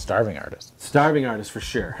 Starving artist. Starving artist for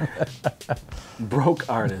sure. Broke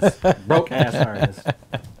artist, broke ass artist.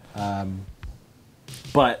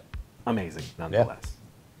 But amazing nonetheless.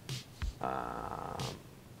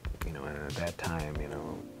 You know, and at that time, you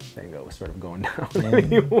know, Fango was sort of going down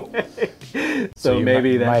anyway. So you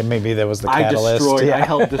maybe maybe that was the I catalyst. destroyed. Yeah. I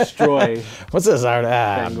helped destroy. What's this art?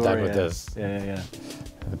 I'm done Fangoria. with this. Yeah.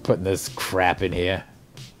 Putting this crap in here.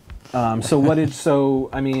 So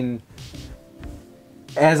I mean,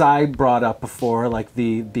 as I brought up before, like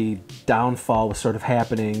the downfall was sort of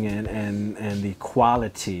happening, and the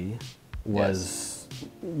quality was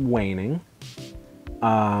waning.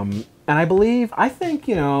 And And I think,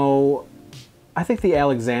 I think the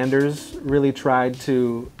Alexanders really tried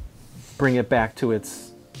to bring it back to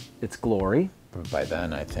its glory. But by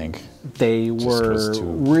then, I think They were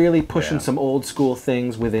really pushing yeah. some old school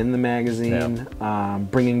things within the magazine,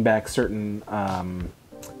 bringing back certain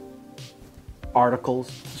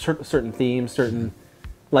articles, certain themes, certain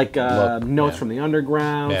like notes from the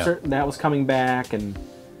underground. Yeah. That was coming back, and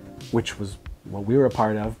which was what we were a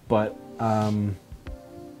part of. But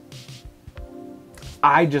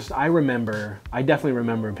I definitely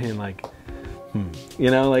remember being like,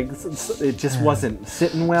 like it just wasn't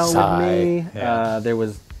sitting well with me. Yeah.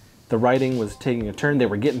 The writing was taking a turn. They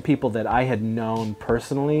were getting people that I had known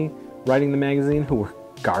personally writing the magazine who were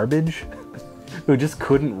garbage, who just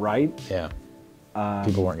couldn't write. Yeah.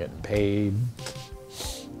 People weren't getting paid.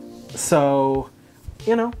 So,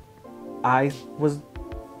 I was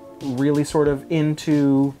really sort of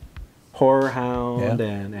into Horror Hound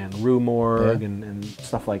and Rue Morgue and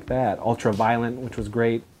stuff like that. Ultraviolent, which was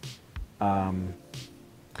great. And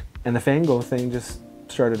the Fango thing just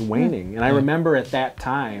started waning. And I remember at that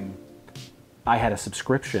time, I had a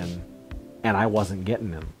subscription, and I wasn't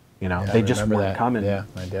getting them. They just weren't coming. Yeah,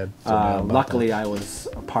 I did. Luckily, I was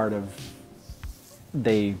a part of.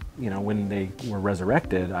 When they were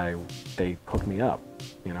resurrected, they hooked me up,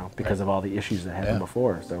 because of all the issues that happened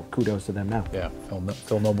before. So kudos to them now. Yeah,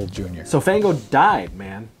 Phil Noble Jr. So Fango died,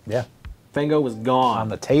 man. Yeah. Fango was gone. On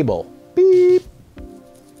the table. Beep.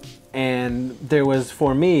 And there was,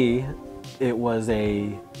 for me, it was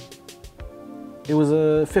a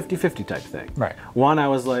 50-50 type thing. Right. One, I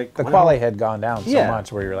was like... The quality had gone down so Yeah.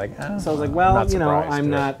 much where you're like, So I was like, well, I'm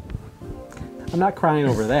not crying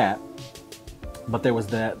over that. But there was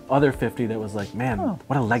that other 50 that was like, man,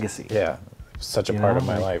 what a legacy. Yeah. Such a part of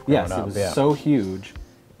my life growing yes, up. it was so huge.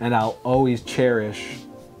 And I'll always cherish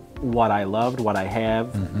what I loved, what I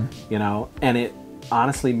have, and it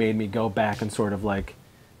honestly made me go back and sort of like,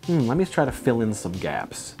 let me try to fill in some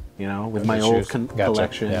gaps, with my old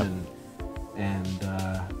collection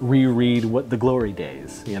and reread what the glory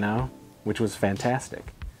days, which was fantastic.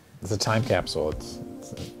 It's a time capsule. It's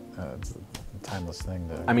a timeless thing.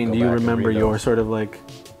 Do you remember your sort of like,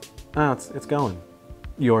 it's going?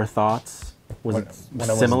 Your thoughts? Was it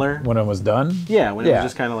similar? When it was done? Yeah, when it was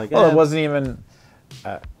just kind of like... Well, it wasn't even...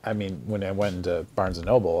 when I went to Barnes &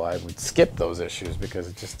 Noble, I would skip those issues because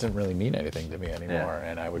it just didn't really mean anything to me anymore.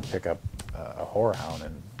 Yeah. And I would pick up a Horror Hound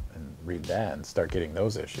and read that and start getting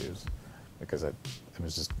those issues because it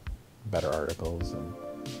was just better articles and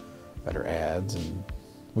better ads. And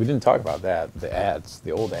we didn't talk about that. The ads,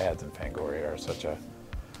 the old ads in Fangoria are such a...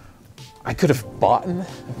 I could have bought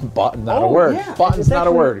not a word. Yeah. Bought's not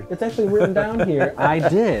a word. It's actually written down here. I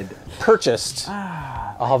did. Purchased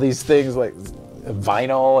all these things like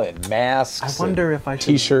vinyl and masks. I wonder if I should...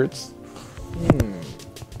 T-shirts.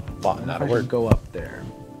 Bought not a word. Go up there.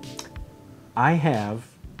 I have...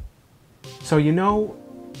 So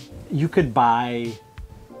you could buy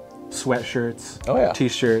sweatshirts,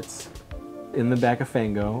 T-shirts in the back of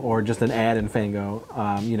Fango, or just an ad in Fango.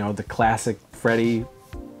 The classic Freddy...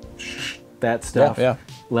 that stuff,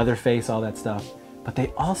 Leatherface, all that stuff. But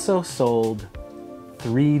they also sold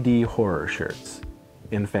 3D horror shirts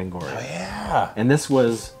in Fangoria. Oh yeah! And this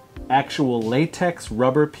was actual latex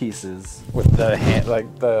rubber pieces with the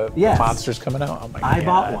monsters coming out. Oh my god! I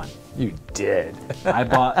bought one. You did. I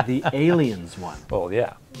bought the Aliens one. Well,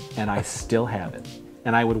 yeah. And I still have it,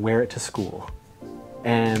 and I would wear it to school,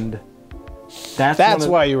 and that's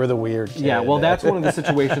why you were the weird kid. Yeah, well, that's one of the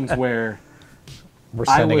situations where. We're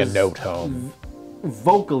sending a note home.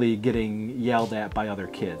 Vocally getting yelled at by other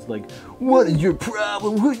kids. Like, what is your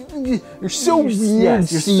problem? You're so weird,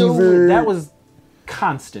 Seaver. That was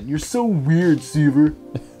constant. You're so weird, Seaver.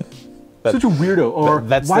 Such a weirdo. Or,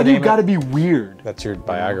 why do you gotta be weird? That's your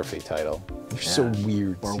biography title. You're so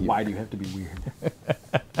weird, Or Seaver. why do you have to be weird?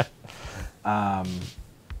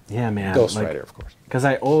 Yeah, man. Ghost Rider, of course. Because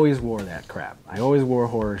I always wore that crap. I always wore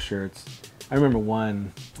horror shirts. I remember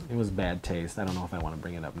one, it was Bad Taste. I don't know if I want to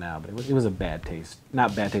bring it up now, but it was a Bad Taste.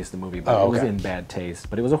 Not Bad Taste the movie, but it was in Bad Taste.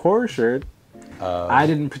 But it was a horror shirt. I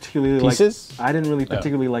didn't particularly Pieces? I didn't really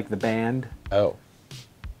particularly like the band. Oh.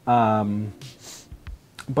 But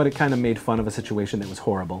it kind of made fun of a situation that was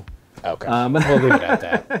horrible. Okay. We'll leave it at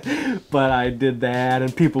that. But I did that,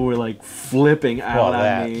 and people were like flipping out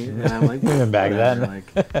on me. And I'm like, even back then.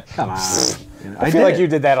 Like, come on. I feel like you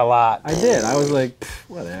did that a lot. I did. I was like,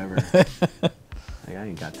 whatever. I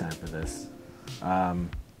ain't got time for this.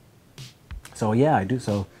 So yeah, I do.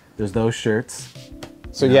 So there's those shirts.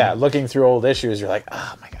 So yeah, looking through old issues, you're like,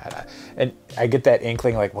 oh my god, and I get that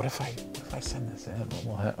inkling, like, what if I send this in?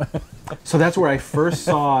 So that's where I first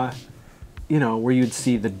saw where you'd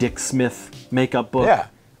see the Dick Smith makeup book Yeah.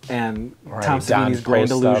 and Right, Tom Don Savini's Grand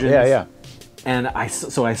Post stuff. Illusions. Yeah, yeah. And I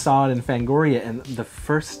saw it in Fangoria, and the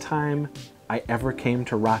first time I ever came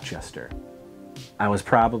to Rochester, it was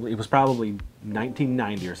probably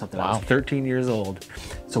 1990 or something. I Wow. was 13 years old.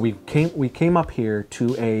 So we came up here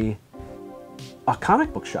to a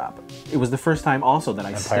comic book shop. It was the first time also that I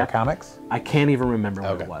Empire stepped. Comics? I can't even remember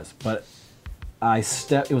what Okay. it was, but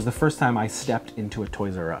it was the first time I stepped into a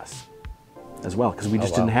Toys R Us as well, because we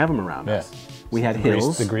just wow. didn't have them around Yeah. us. We had Grease,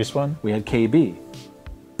 Hills. the Grease one? We had KB.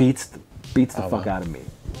 Beats the fuck wow. out of me,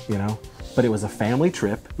 But it was a family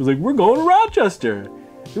trip. It was like, we're going to Rochester.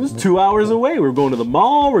 It was 2 hours away. We were going to the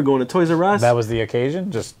mall. We're going to Toys R Us. That was the occasion?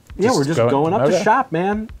 We're just going up to okay. shop,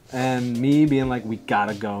 man. And me being like, we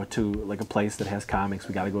gotta go to like a place that has comics.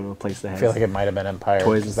 We gotta go to a place that has. I feel like it might have been Empire.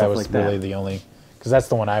 Toys and because stuff that was like that. really the only... Because that's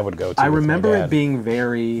the one I would go to I with my remember dad. it being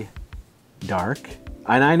very dark,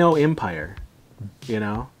 and I know Empire,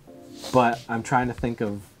 but I'm trying to think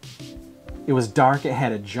of. It was dark. It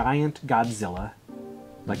had a giant Godzilla,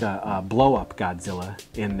 like a blow-up Godzilla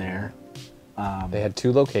in there. They had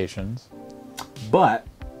 2 locations. But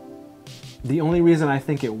the only reason I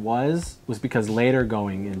think it was because later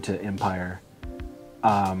going into Empire.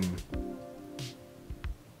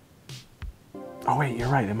 Oh wait, you're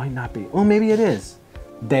right. It might not be. Well, maybe it is.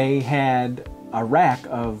 They had a rack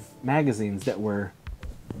of magazines that were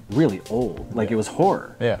really old. Like it was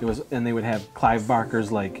horror. Yeah. It was, and they would have Clive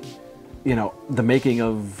Barker's like, the making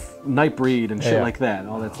of Nightbreed and shit Yeah. like that,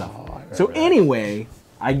 all that stuff. I remember So that. anyway,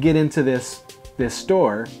 I get into this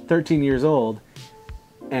store, 13 years old,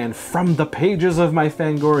 and from the pages of my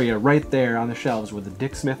Fangoria, right there on the shelves were the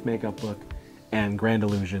Dick Smith makeup book and Grand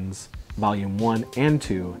Illusions, Volume 1 and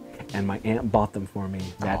 2, and my aunt bought them for me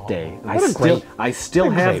that day. what a great- I still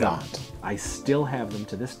what a have great them. aunt. I still have them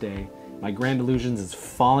to this day. My Grand Illusions is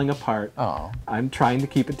falling apart. Oh. I'm trying to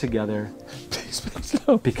keep it together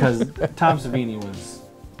because Tom Savini was.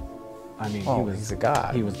 I mean, Oh, he was. he's a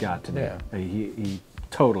god. He was God to me. Yeah. He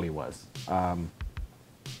totally was.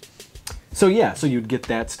 So you'd get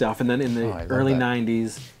that stuff, and then in the I love early that.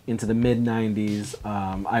 '90s into the mid '90s,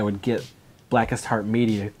 I would get Blackest Heart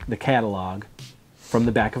Media, the catalog, from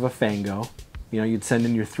the back of a Fango. You'd send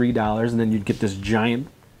in your $3, and then you'd get this giant,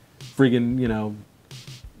 friggin'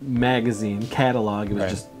 magazine catalog. It was Right.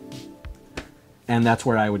 just, and that's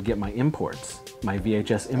where I would get my imports, my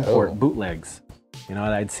VHS import Oh. bootlegs. And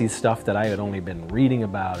I'd see stuff that I had only been reading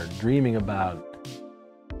about or dreaming about.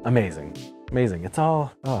 Amazing. It's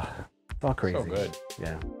all crazy. So good.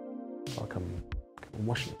 Yeah. It's all come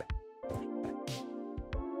washing back.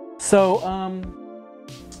 So,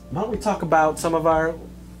 why don't we talk about some of our,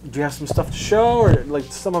 do you have some stuff to show, or like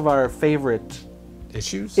some of our favorite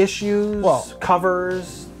Issues? issues, Well-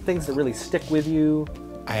 covers, things that really stick with you?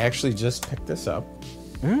 I actually just picked this up.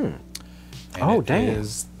 Mm. And Oh, it damn.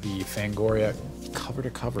 is the Fangoria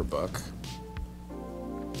cover-to-cover book.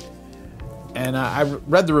 And I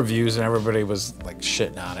read the reviews, and everybody was like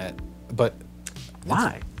shitting on it. But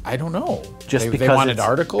Why? I don't know. Just they because wanted it's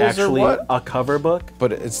articles or actually what? a cover book?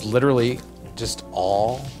 But it's literally just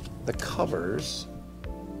all the covers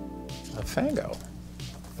of Fango.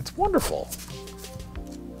 It's wonderful.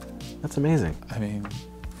 That's amazing. I mean,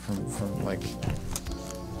 from like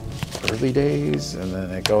early days, and then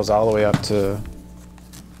it goes all the way up to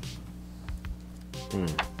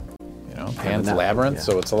Pan's that- Labyrinth. yeah.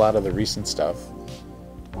 So it's a lot of the recent stuff.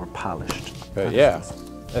 More polished. But yeah,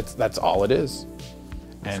 that's all it is.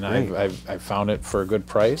 And great. I found it for a good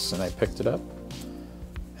price, and I picked it up.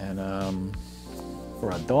 And For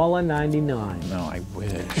 $1.99. no, I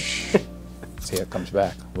wish. See, it comes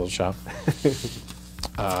back. A little shop.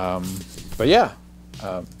 But yeah.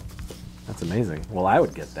 That's amazing. Well, I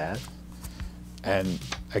would get that. And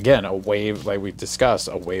again, a wave, like we discussed,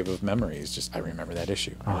 a wave of memories. Just, I remember that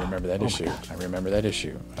issue. I remember that my issue. gosh. I remember that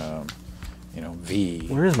issue. V,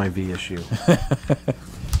 Where is my V issue?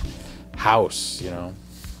 House,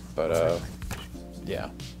 But, yeah.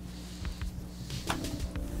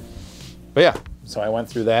 But yeah, so I went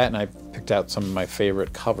through that, and I picked out some of my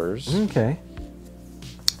favorite covers. Okay.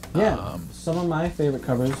 Yeah, some of my favorite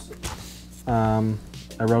covers I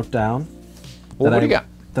wrote down. Well, that what do you got?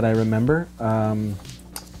 That I remember.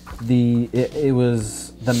 It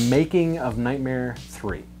was The Making of Nightmare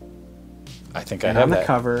 3. I think I And have on the that.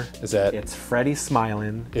 cover, Is that it's Freddy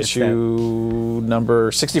smiling. It's issue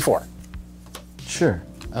number 64? that- sure.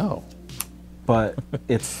 Oh. But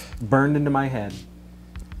it's burned into my head.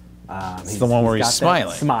 It's the one where he's got that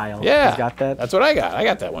smiling. Smile. Yeah. He's got that. That's what I got. I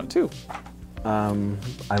got that one too.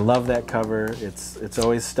 I love that cover. It's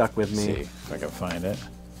always stuck with Let's see me. if I can find it.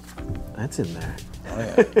 That's in there. Oh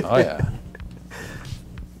yeah. Oh yeah.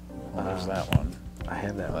 There's that one. I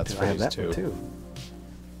have that. That's one too. I have phase that one two. too.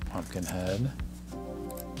 Pumpkinhead.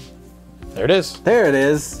 There it is. There it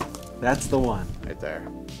is. That's the one. Right there.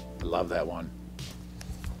 I love that one.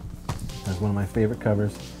 That's one of my favorite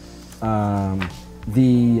covers.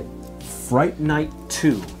 The Fright Night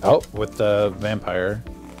 2. Oh, with the vampire.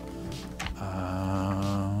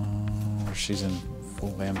 She's in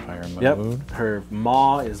full vampire mode. Yep. Her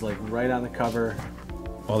maw is like right on the cover.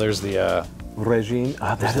 Well, there's the Regine.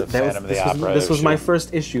 This was my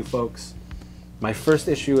first issue, folks. My first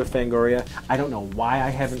issue of Fangoria. I don't know why I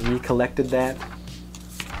haven't recollected that.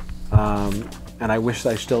 And I wish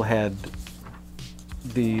I still had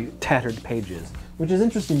the tattered pages, which is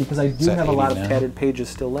interesting because I do have a lot of tattered pages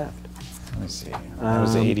still left. Let me see. That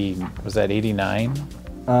was 80. Was that 89?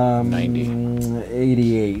 90.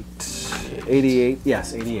 88. 88.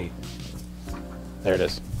 Yes, 88. There it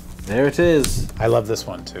is. There it is. I love this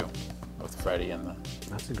one too, with Freddy and the.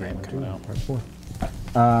 That's a great one coming too. out. Part 4.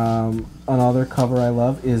 Another cover I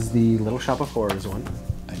love is the Little Shop of Horrors one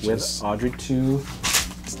with Audrey 2.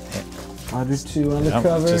 Audrey 2 on the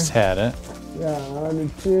cover. Just had it. Yeah, Audrey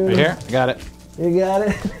 2. Right here. I got it. You got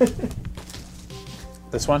it.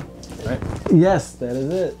 This one, right? Yes, that is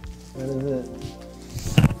it. That is it.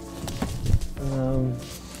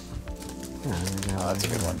 That's a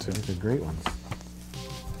good one too. These are great ones.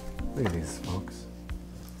 Look at these, folks.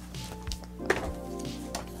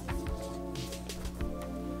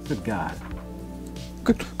 Good God.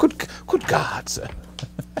 Good God, sir.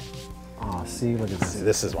 Oh, see, look at this.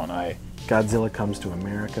 This is one Godzilla Comes to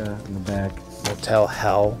America in the back. Motel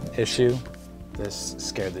Hell issue. This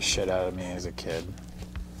scared the shit out of me as a kid.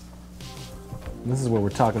 And this is what we're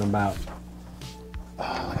talking about.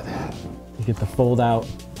 Oh, look at that. You get the fold out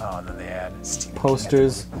Oh, and then they add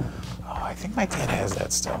posters, Oh, I think my dad has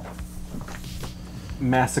that still.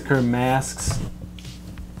 massacre masks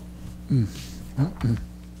on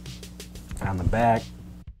the back.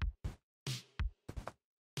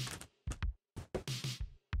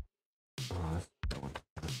 Oh,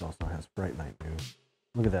 this also has Fright Night news.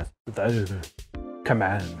 Look at that.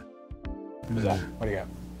 Command. What's that? What do you got?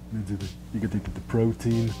 You get the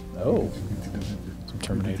protein. Oh, some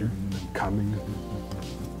Terminator. Coming.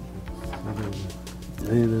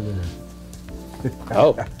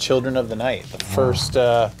 Oh, Children of the Night, the first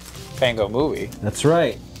Fango movie. That's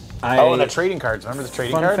right. And the trading cards. Remember the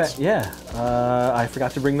trading cards? Yeah. I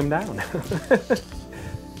forgot to bring them down.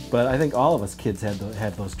 But I think all of us kids had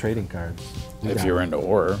those trading cards. If you were into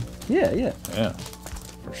horror. Yeah. Yeah,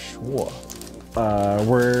 for sure.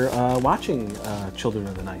 We're watching Children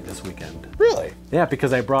of the Night this weekend. Really? Yeah,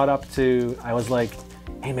 because I was like,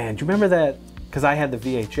 hey man, do you remember that? Because I had the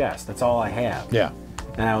VHS. That's all I have. Yeah.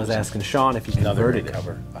 And I was asking Sean if he Another converted good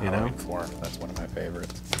cover. it. You know? Halloween 4. That's one of my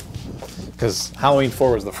favorites. Because Halloween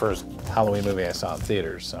 4 was the first Halloween movie I saw in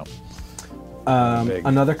theaters. So.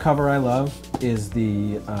 Another cover I love is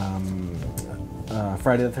the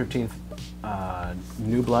Friday the 13th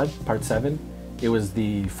New Blood, Part 7. It was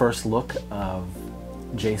the first look of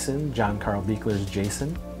Jason, John Carl Buechler's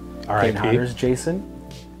Jason. R.I.P. Kane Hodder's Jason.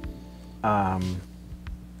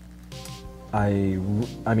 I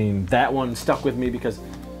mean, that one stuck with me because,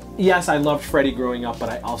 yes, I loved Freddy growing up, but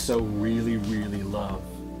I also really, really love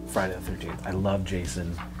Friday the 13th. I love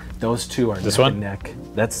Jason. Those two are neck and neck.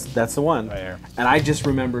 That's the one. Right here. And I just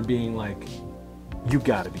remember being like, you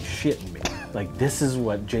gotta be shitting me. Like, this is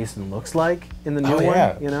what Jason looks like in the new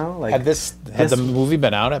one, you know? Like, had the movie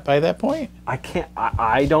been out by that point?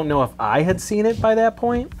 I don't know if I had seen it by that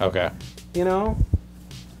point, Okay. you know?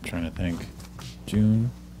 I'm trying to think.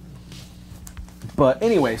 June. But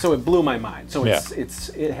anyway, so it blew my mind. So Yeah.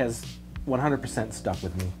 it has 100% stuck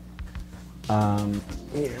with me.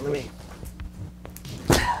 Here, let me.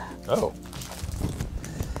 Oh.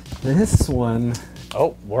 This one.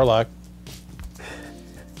 Oh, Warlock.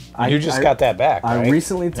 You just got that back, right? I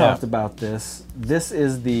recently talked about this. This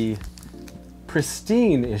is the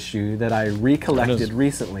pristine issue that I recollected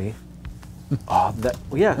recently. Oh,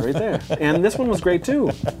 yeah, right there. And this one was great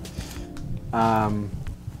too.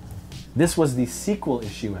 This was the sequel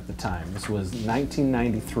issue at the time. This was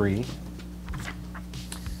 1993.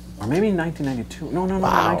 Or maybe 1992. No,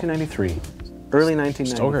 1993. Early 1993.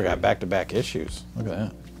 Stoker got back-to-back issues. Look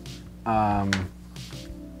at that.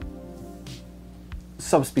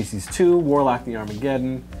 Subspecies 2, Warlock the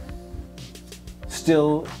Armageddon.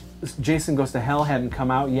 Still, Jason Goes to Hell hadn't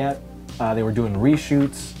come out yet. They were doing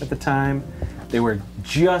reshoots at the time. They were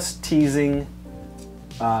just teasing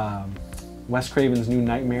Wes Craven's new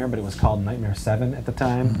Nightmare, but it was called Nightmare 7 at the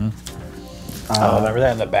time. Remember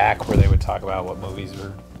that in the back where they would talk about what movies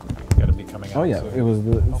were going to be coming out? Oh yeah, it was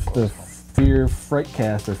the Fear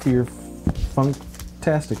Frightcast or Fear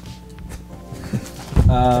Funktastic.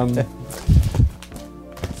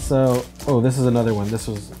 So, this is another one. This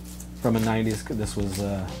was from a 90s. This was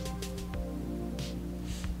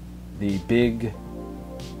the big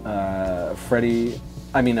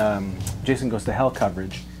Jason Goes to Hell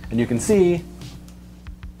coverage. And you can see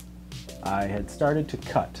I had started to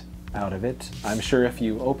cut out of it. I'm sure if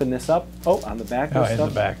you open this up, on the back, there's in stuff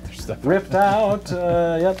the back, there's stuff ripped out.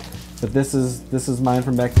 Yep. But this is mine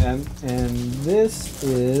from back then, and this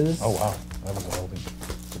is. Oh wow, that was old.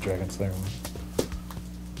 The Dragon Slayer one.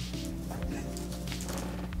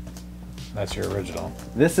 That's your original.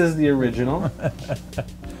 This is the original.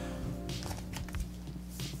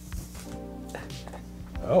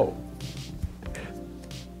 Oh.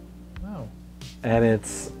 Oh. And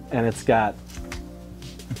it's got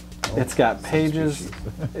pages.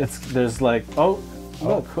 There's like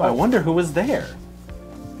look. I wonder who was there.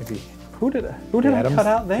 Maybe Who did I cut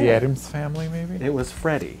out there? The Addams Family, maybe. It was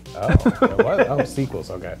Freddy. Oh, it was. Oh, sequels.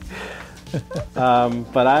 Okay.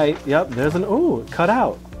 But there's an cut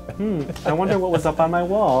out. I wonder what was up on my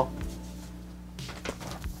wall.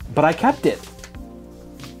 But I kept it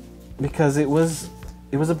because it was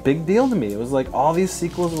a big deal to me. It was like all these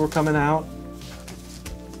sequels were coming out,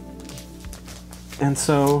 and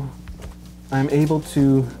so I'm able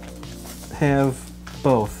to have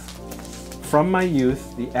both from my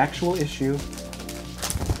youth, the actual issue,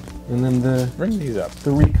 and then Bring these up.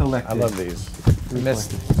 the recollected. I love these.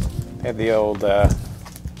 Had the old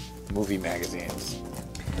movie magazines.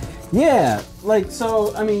 Yeah,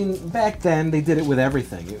 back then they did it with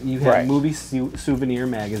everything. You had Right. movie souvenir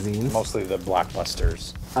magazines, Mostly the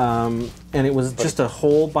blockbusters. and it was just a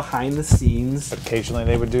whole behind the scenes. Occasionally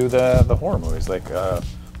they would do the horror movies, like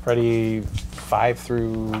Freddy 5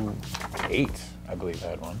 through 8, I believe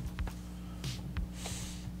had one.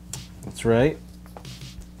 That's right.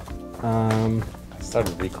 I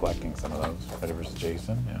started recollecting some of those. Freddy vs.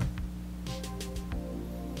 Jason, yeah.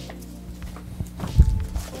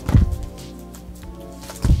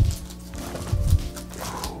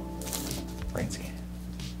 Rainsy.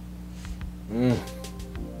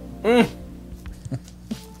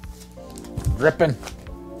 Dripping.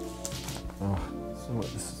 Oh, so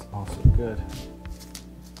this is also good.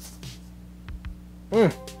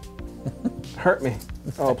 Hurt me.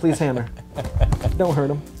 Oh, please, Hammer. Don't hurt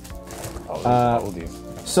him. Oh,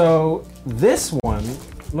 oldies. So this one,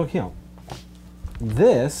 look here.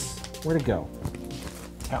 This, where'd it go?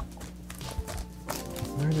 Yeah.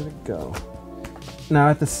 Where did it go? Now,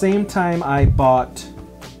 at the same time I bought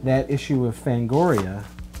that issue of Fangoria,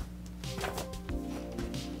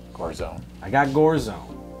 Warzone. I got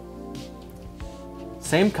Gorezone.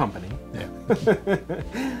 Same company. Yeah.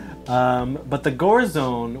 But the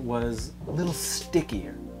Gorezone was a little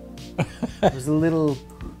stickier. It was a little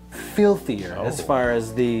filthier as far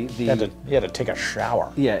as the You had to take a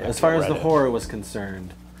shower. yeah, after as far you as the read it. horror was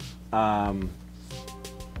concerned.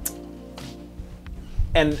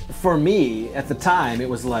 And for me, at the time, it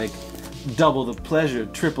was like double the pleasure,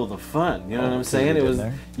 triple the fun. You know what I'm saying? It was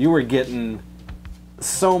there. you were getting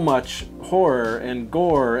so much horror and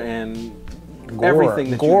gore and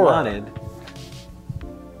everything that you Gore. wanted.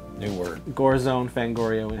 New word. Gorezone,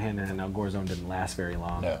 Fangoria went hand in hand. Now Gorezone didn't last very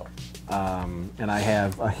long. No. And I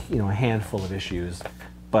have a handful of issues,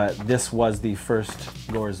 but this was the first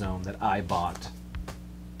Gorezone that I bought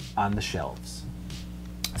on the shelves.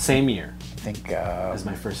 Same year I think. as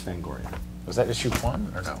my first Fangoria. Was that issue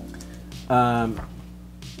 1 or no? Um,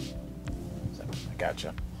 I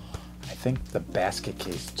gotcha. I think the Basket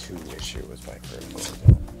Case 2 issue was my first.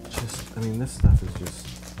 this stuff is just.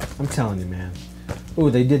 I'm telling you, man. Oh,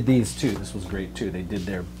 they did these too. This was great too. They did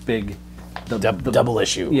their big, the Double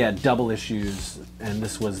issue. Yeah, double issues, and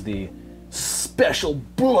this was the special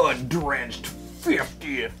blood-drenched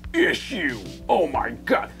 50th issue. Oh my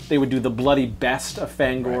God! They would do the bloody best of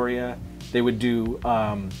Fangoria. Right. They would do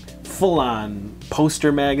full-on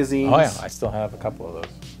poster magazines. Oh yeah, I still have a couple of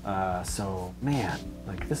those. So man,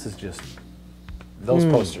 this is just Those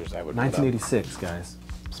posters I would put up. 1986, guys.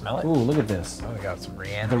 Smell it? Ooh, look at this. Oh, we got some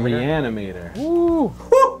Reanimator. The Reanimator. Ooh.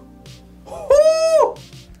 Woo! Woo!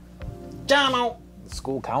 Damo! The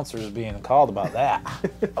school counselor is being called about that.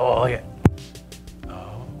 Oh, look at.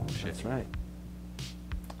 Oh, shit. That's right.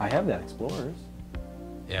 I have that Explorers.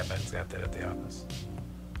 Yeah, Ben's got that at the office.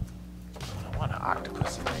 I want an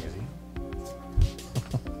Octopussy magazine.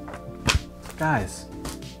 Guys,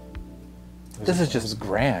 this is It just was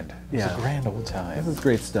grand. It was Yeah. a grand old this time. is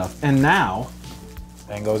great stuff. And now,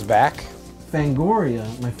 Then goes back. Fangoria,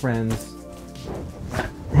 my friends,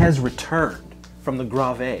 has returned from the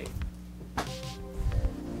Grave.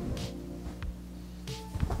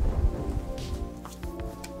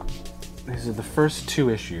 These are the first 2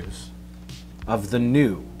 issues of the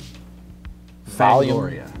new Volume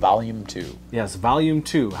Fangoria. 2. Yes, volume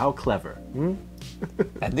 2. How clever. Hmm?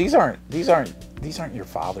 And these aren't your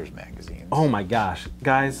father's magazines. Oh my gosh.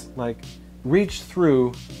 Guys, like, reach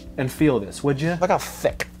through and feel this, would you? Look how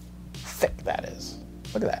thick that is.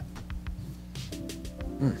 Look at that.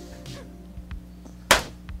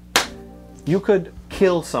 You could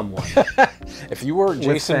kill someone. If you were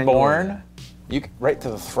Jason Fangoria. Bourne, you right to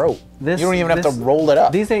the throat. This- you don't even have to this- roll it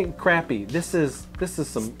up. These ain't crappy. This is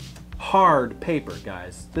some hard paper,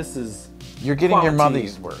 guys. This is You're getting your quality.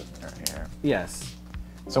 money's worth right here. Yes.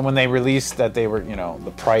 So when they released that they were,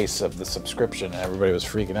 the price of the subscription, and everybody was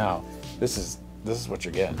freaking out. This is what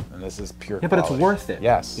you're getting, and this is pure. Yeah, but it's quality. worth it.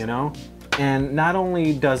 Yes. And not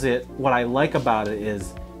only does it, what I like about it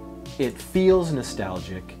is, it feels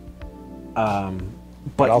nostalgic.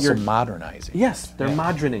 But also you're modernizing. Yes, they're Yeah.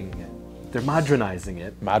 modernizing it. They're modernizing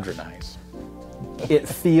it. Modernize. It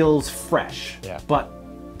feels fresh. Yeah. But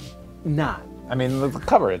not. I mean, the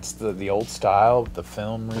cover, it's the old style, the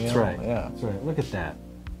film reel. That's right. Yeah. That's right. Look at that.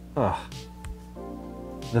 Ugh.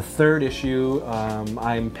 The 3rd issue,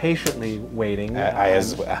 I'm patiently waiting.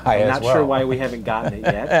 I'm not sure why we haven't gotten it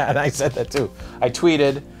yet. Yeah, and I said that too. I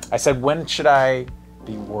tweeted, I said, when should I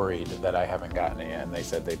be worried that I haven't gotten it yet? And they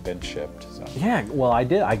said they've been shipped. So. Yeah, well, I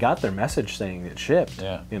did. I got their message saying it shipped.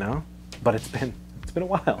 Yeah. But it's been a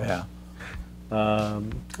while. Yeah.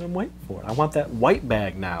 I'm waiting for it. I want that white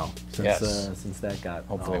bag now. Yes. Since that got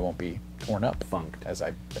Hopefully it won't be torn up, funked. as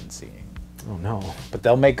I've been seeing. Oh no. But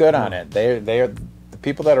they'll make good on it. They are the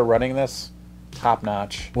people that are running this, top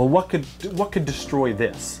notch. Well, what could destroy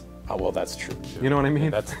this? Oh well, that's true too. You know what I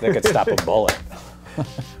mean? That could stop a bullet.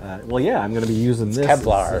 Well, yeah, I'm going to be using this.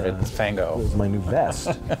 Kevlar, as, it's Fango. It's my new vest.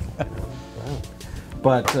 Wow.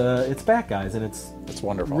 But it's back, guys, and it's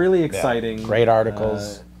wonderful. really Yeah. exciting. Great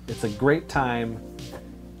articles. It's a great time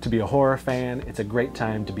to be a horror fan. It's a great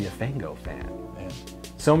time to be a Fango fan. Yeah.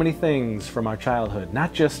 So many things from our childhood,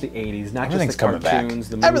 not just the 80s, not Everything's just the coming back. cartoons,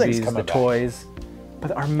 the Everything's movies, coming the back. toys,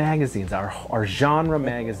 but our magazines, our genre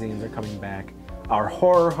magazines are coming back. Our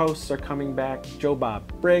horror hosts are coming back. Joe Bob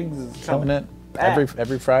Briggs is Killing coming it back.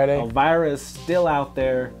 every Friday. Elvira is still out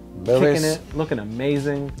there, Billis. kicking it, looking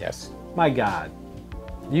amazing. Yes. My God,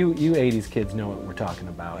 you 80s kids know what we're talking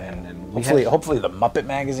about, and we Hopefully the Muppet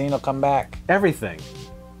magazine will come back. everything.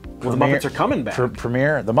 Well, the Premiere- Muppets are coming back.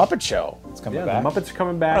 Premiere, the Muppet Show. It's coming Yeah, back. the Muppets are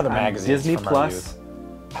coming back. One of the on magazines Disney from our Plus. youth.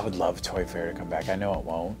 I would love Toy Fair to come back. I know it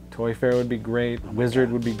won't. Toy Fair would be great.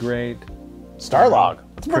 Wizard would be great. Starlog.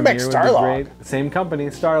 Let's bring back Premiere would be Starlog. great. Same company,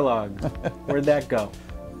 Starlog. Where'd that go?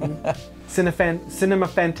 Cinema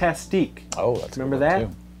Fantastique. Oh, that's a Remember good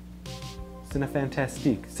one, that? too.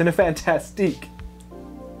 Cinefantastique. Cinefantastique.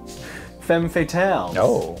 Femme Fatale.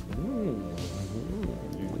 Oh,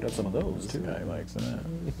 We got some of those this too. guy likes that.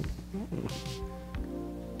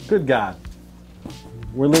 Good God.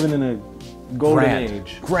 We're living in a golden Grand.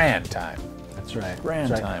 age. Grand time. That's right. Grand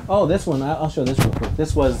That's right. time. Oh, this one. I'll show this real quick.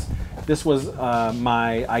 This was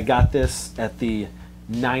I got this at the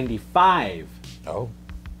 95 Oh.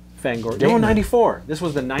 Fango. Dang. No, 94. This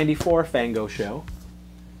was the 94 Fango show.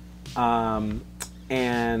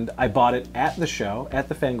 And I bought it at the show, at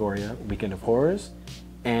the Fangoria Weekend of Horrors,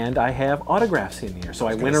 and I have autographs in here. So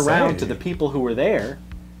I went gonna around say. to the people who were there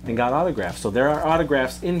and got autographs. So there are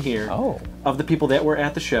autographs in here Oh. of the people that were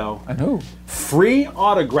at the show. And who? Free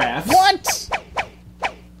autographs. What?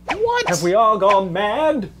 What? Have we all gone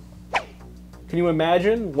mad? Can you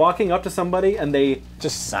imagine walking up to somebody and they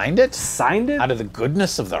just signed it signed it out of the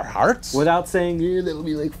goodness of their hearts? without saying, yeah, that'll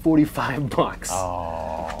be like $45?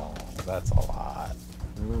 Oh, that's a lot.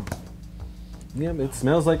 Yeah, it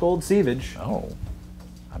smells like old Sievage. Oh,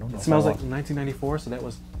 I don't know. It smells like 1994, so that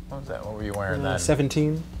was What was that? What were you wearing then?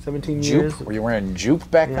 17 years. Jupe? Were you wearing Jupe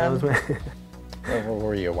back Yeah, I then? was wearing, What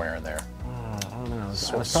were you wearing there? I don't know. I was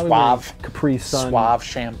Suave- probably wearing Capri Sun. Suave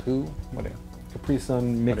shampoo? What? Capri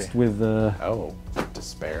Sun mixed What with Oh,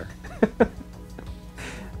 despair.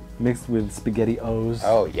 mixed with spaghetti O's.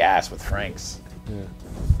 Oh, yes, with Frank's.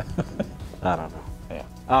 I don't know. Yeah.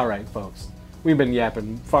 All right, folks. We've been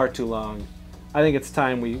yapping far too long. I think it's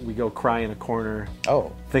time we go cry in a corner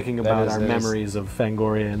Oh. thinking That about is- our that is- memories of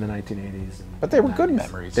Fangoria in the 1980s. and But they were good 90s.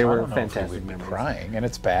 memories. They so I were don't know if we fantastic would be memories. crying, and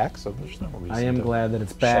it's back, so there's no reason I am to glad that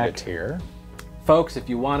it's shed back. a tear. Folks, if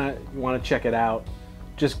you wanna check it out,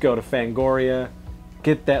 just go to Fangoria,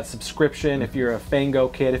 get that subscription. If you're a Fango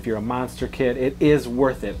kid, if you're a Monster kid, it is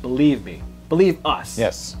worth it. Believe me, believe us.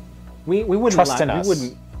 Yes. we wouldn't Trust lie. in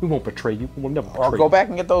us. We won't betray you. We'll never betray Or go you. back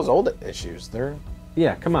and get those old issues. They're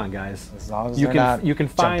Yeah, come on, guys. as long as You they're can not you can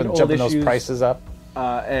find jumping old those issues. prices up.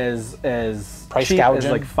 as Price cheap as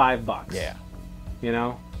gouging? like $5. Yeah. You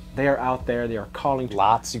know, they are out there. They are calling.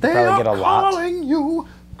 Lots. You could probably get a lot. Calling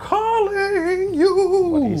you.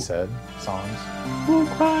 What he said. Songs. Who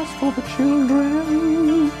cries for the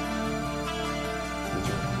children?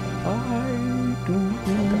 I do.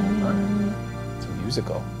 It's a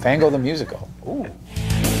musical. Fango the musical. Ooh.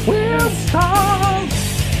 We're stars.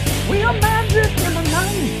 We are magic in the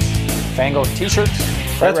night. Fango t-shirts.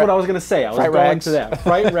 That's what I was gonna say. I was Fright going rags. to that.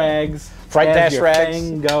 Fright rags. Fright as dash your rags.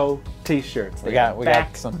 Fango t-shirts. We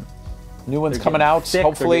got some new ones coming out. Thick,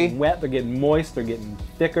 Hopefully, they're getting wet. They're getting moist. They're getting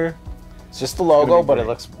thicker. it's just the logo, be but it great.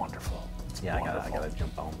 looks wonderful. It's Yeah, I wonderful. gotta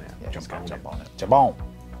jump on that. Yeah, just gotta jump jump on it. Jump on.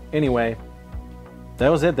 Anyway, that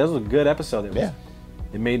was it. That was a good episode. Yeah.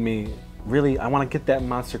 It made me really. I want to get that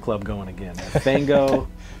Monster Club going again. That Fango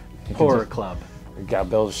Horror Club. We gotta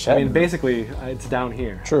build a shed. I mean, basically, it's down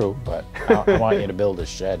here. True, but I want you to build a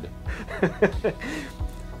shed.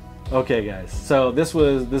 Okay, guys. So this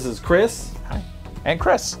is Chris, Hi. And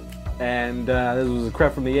Chris. and this was a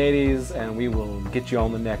crap from the '80s, and we will get you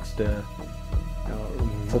on the next.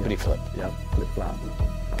 Flippity flip. Yep. Flip flop.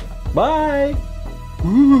 Bye.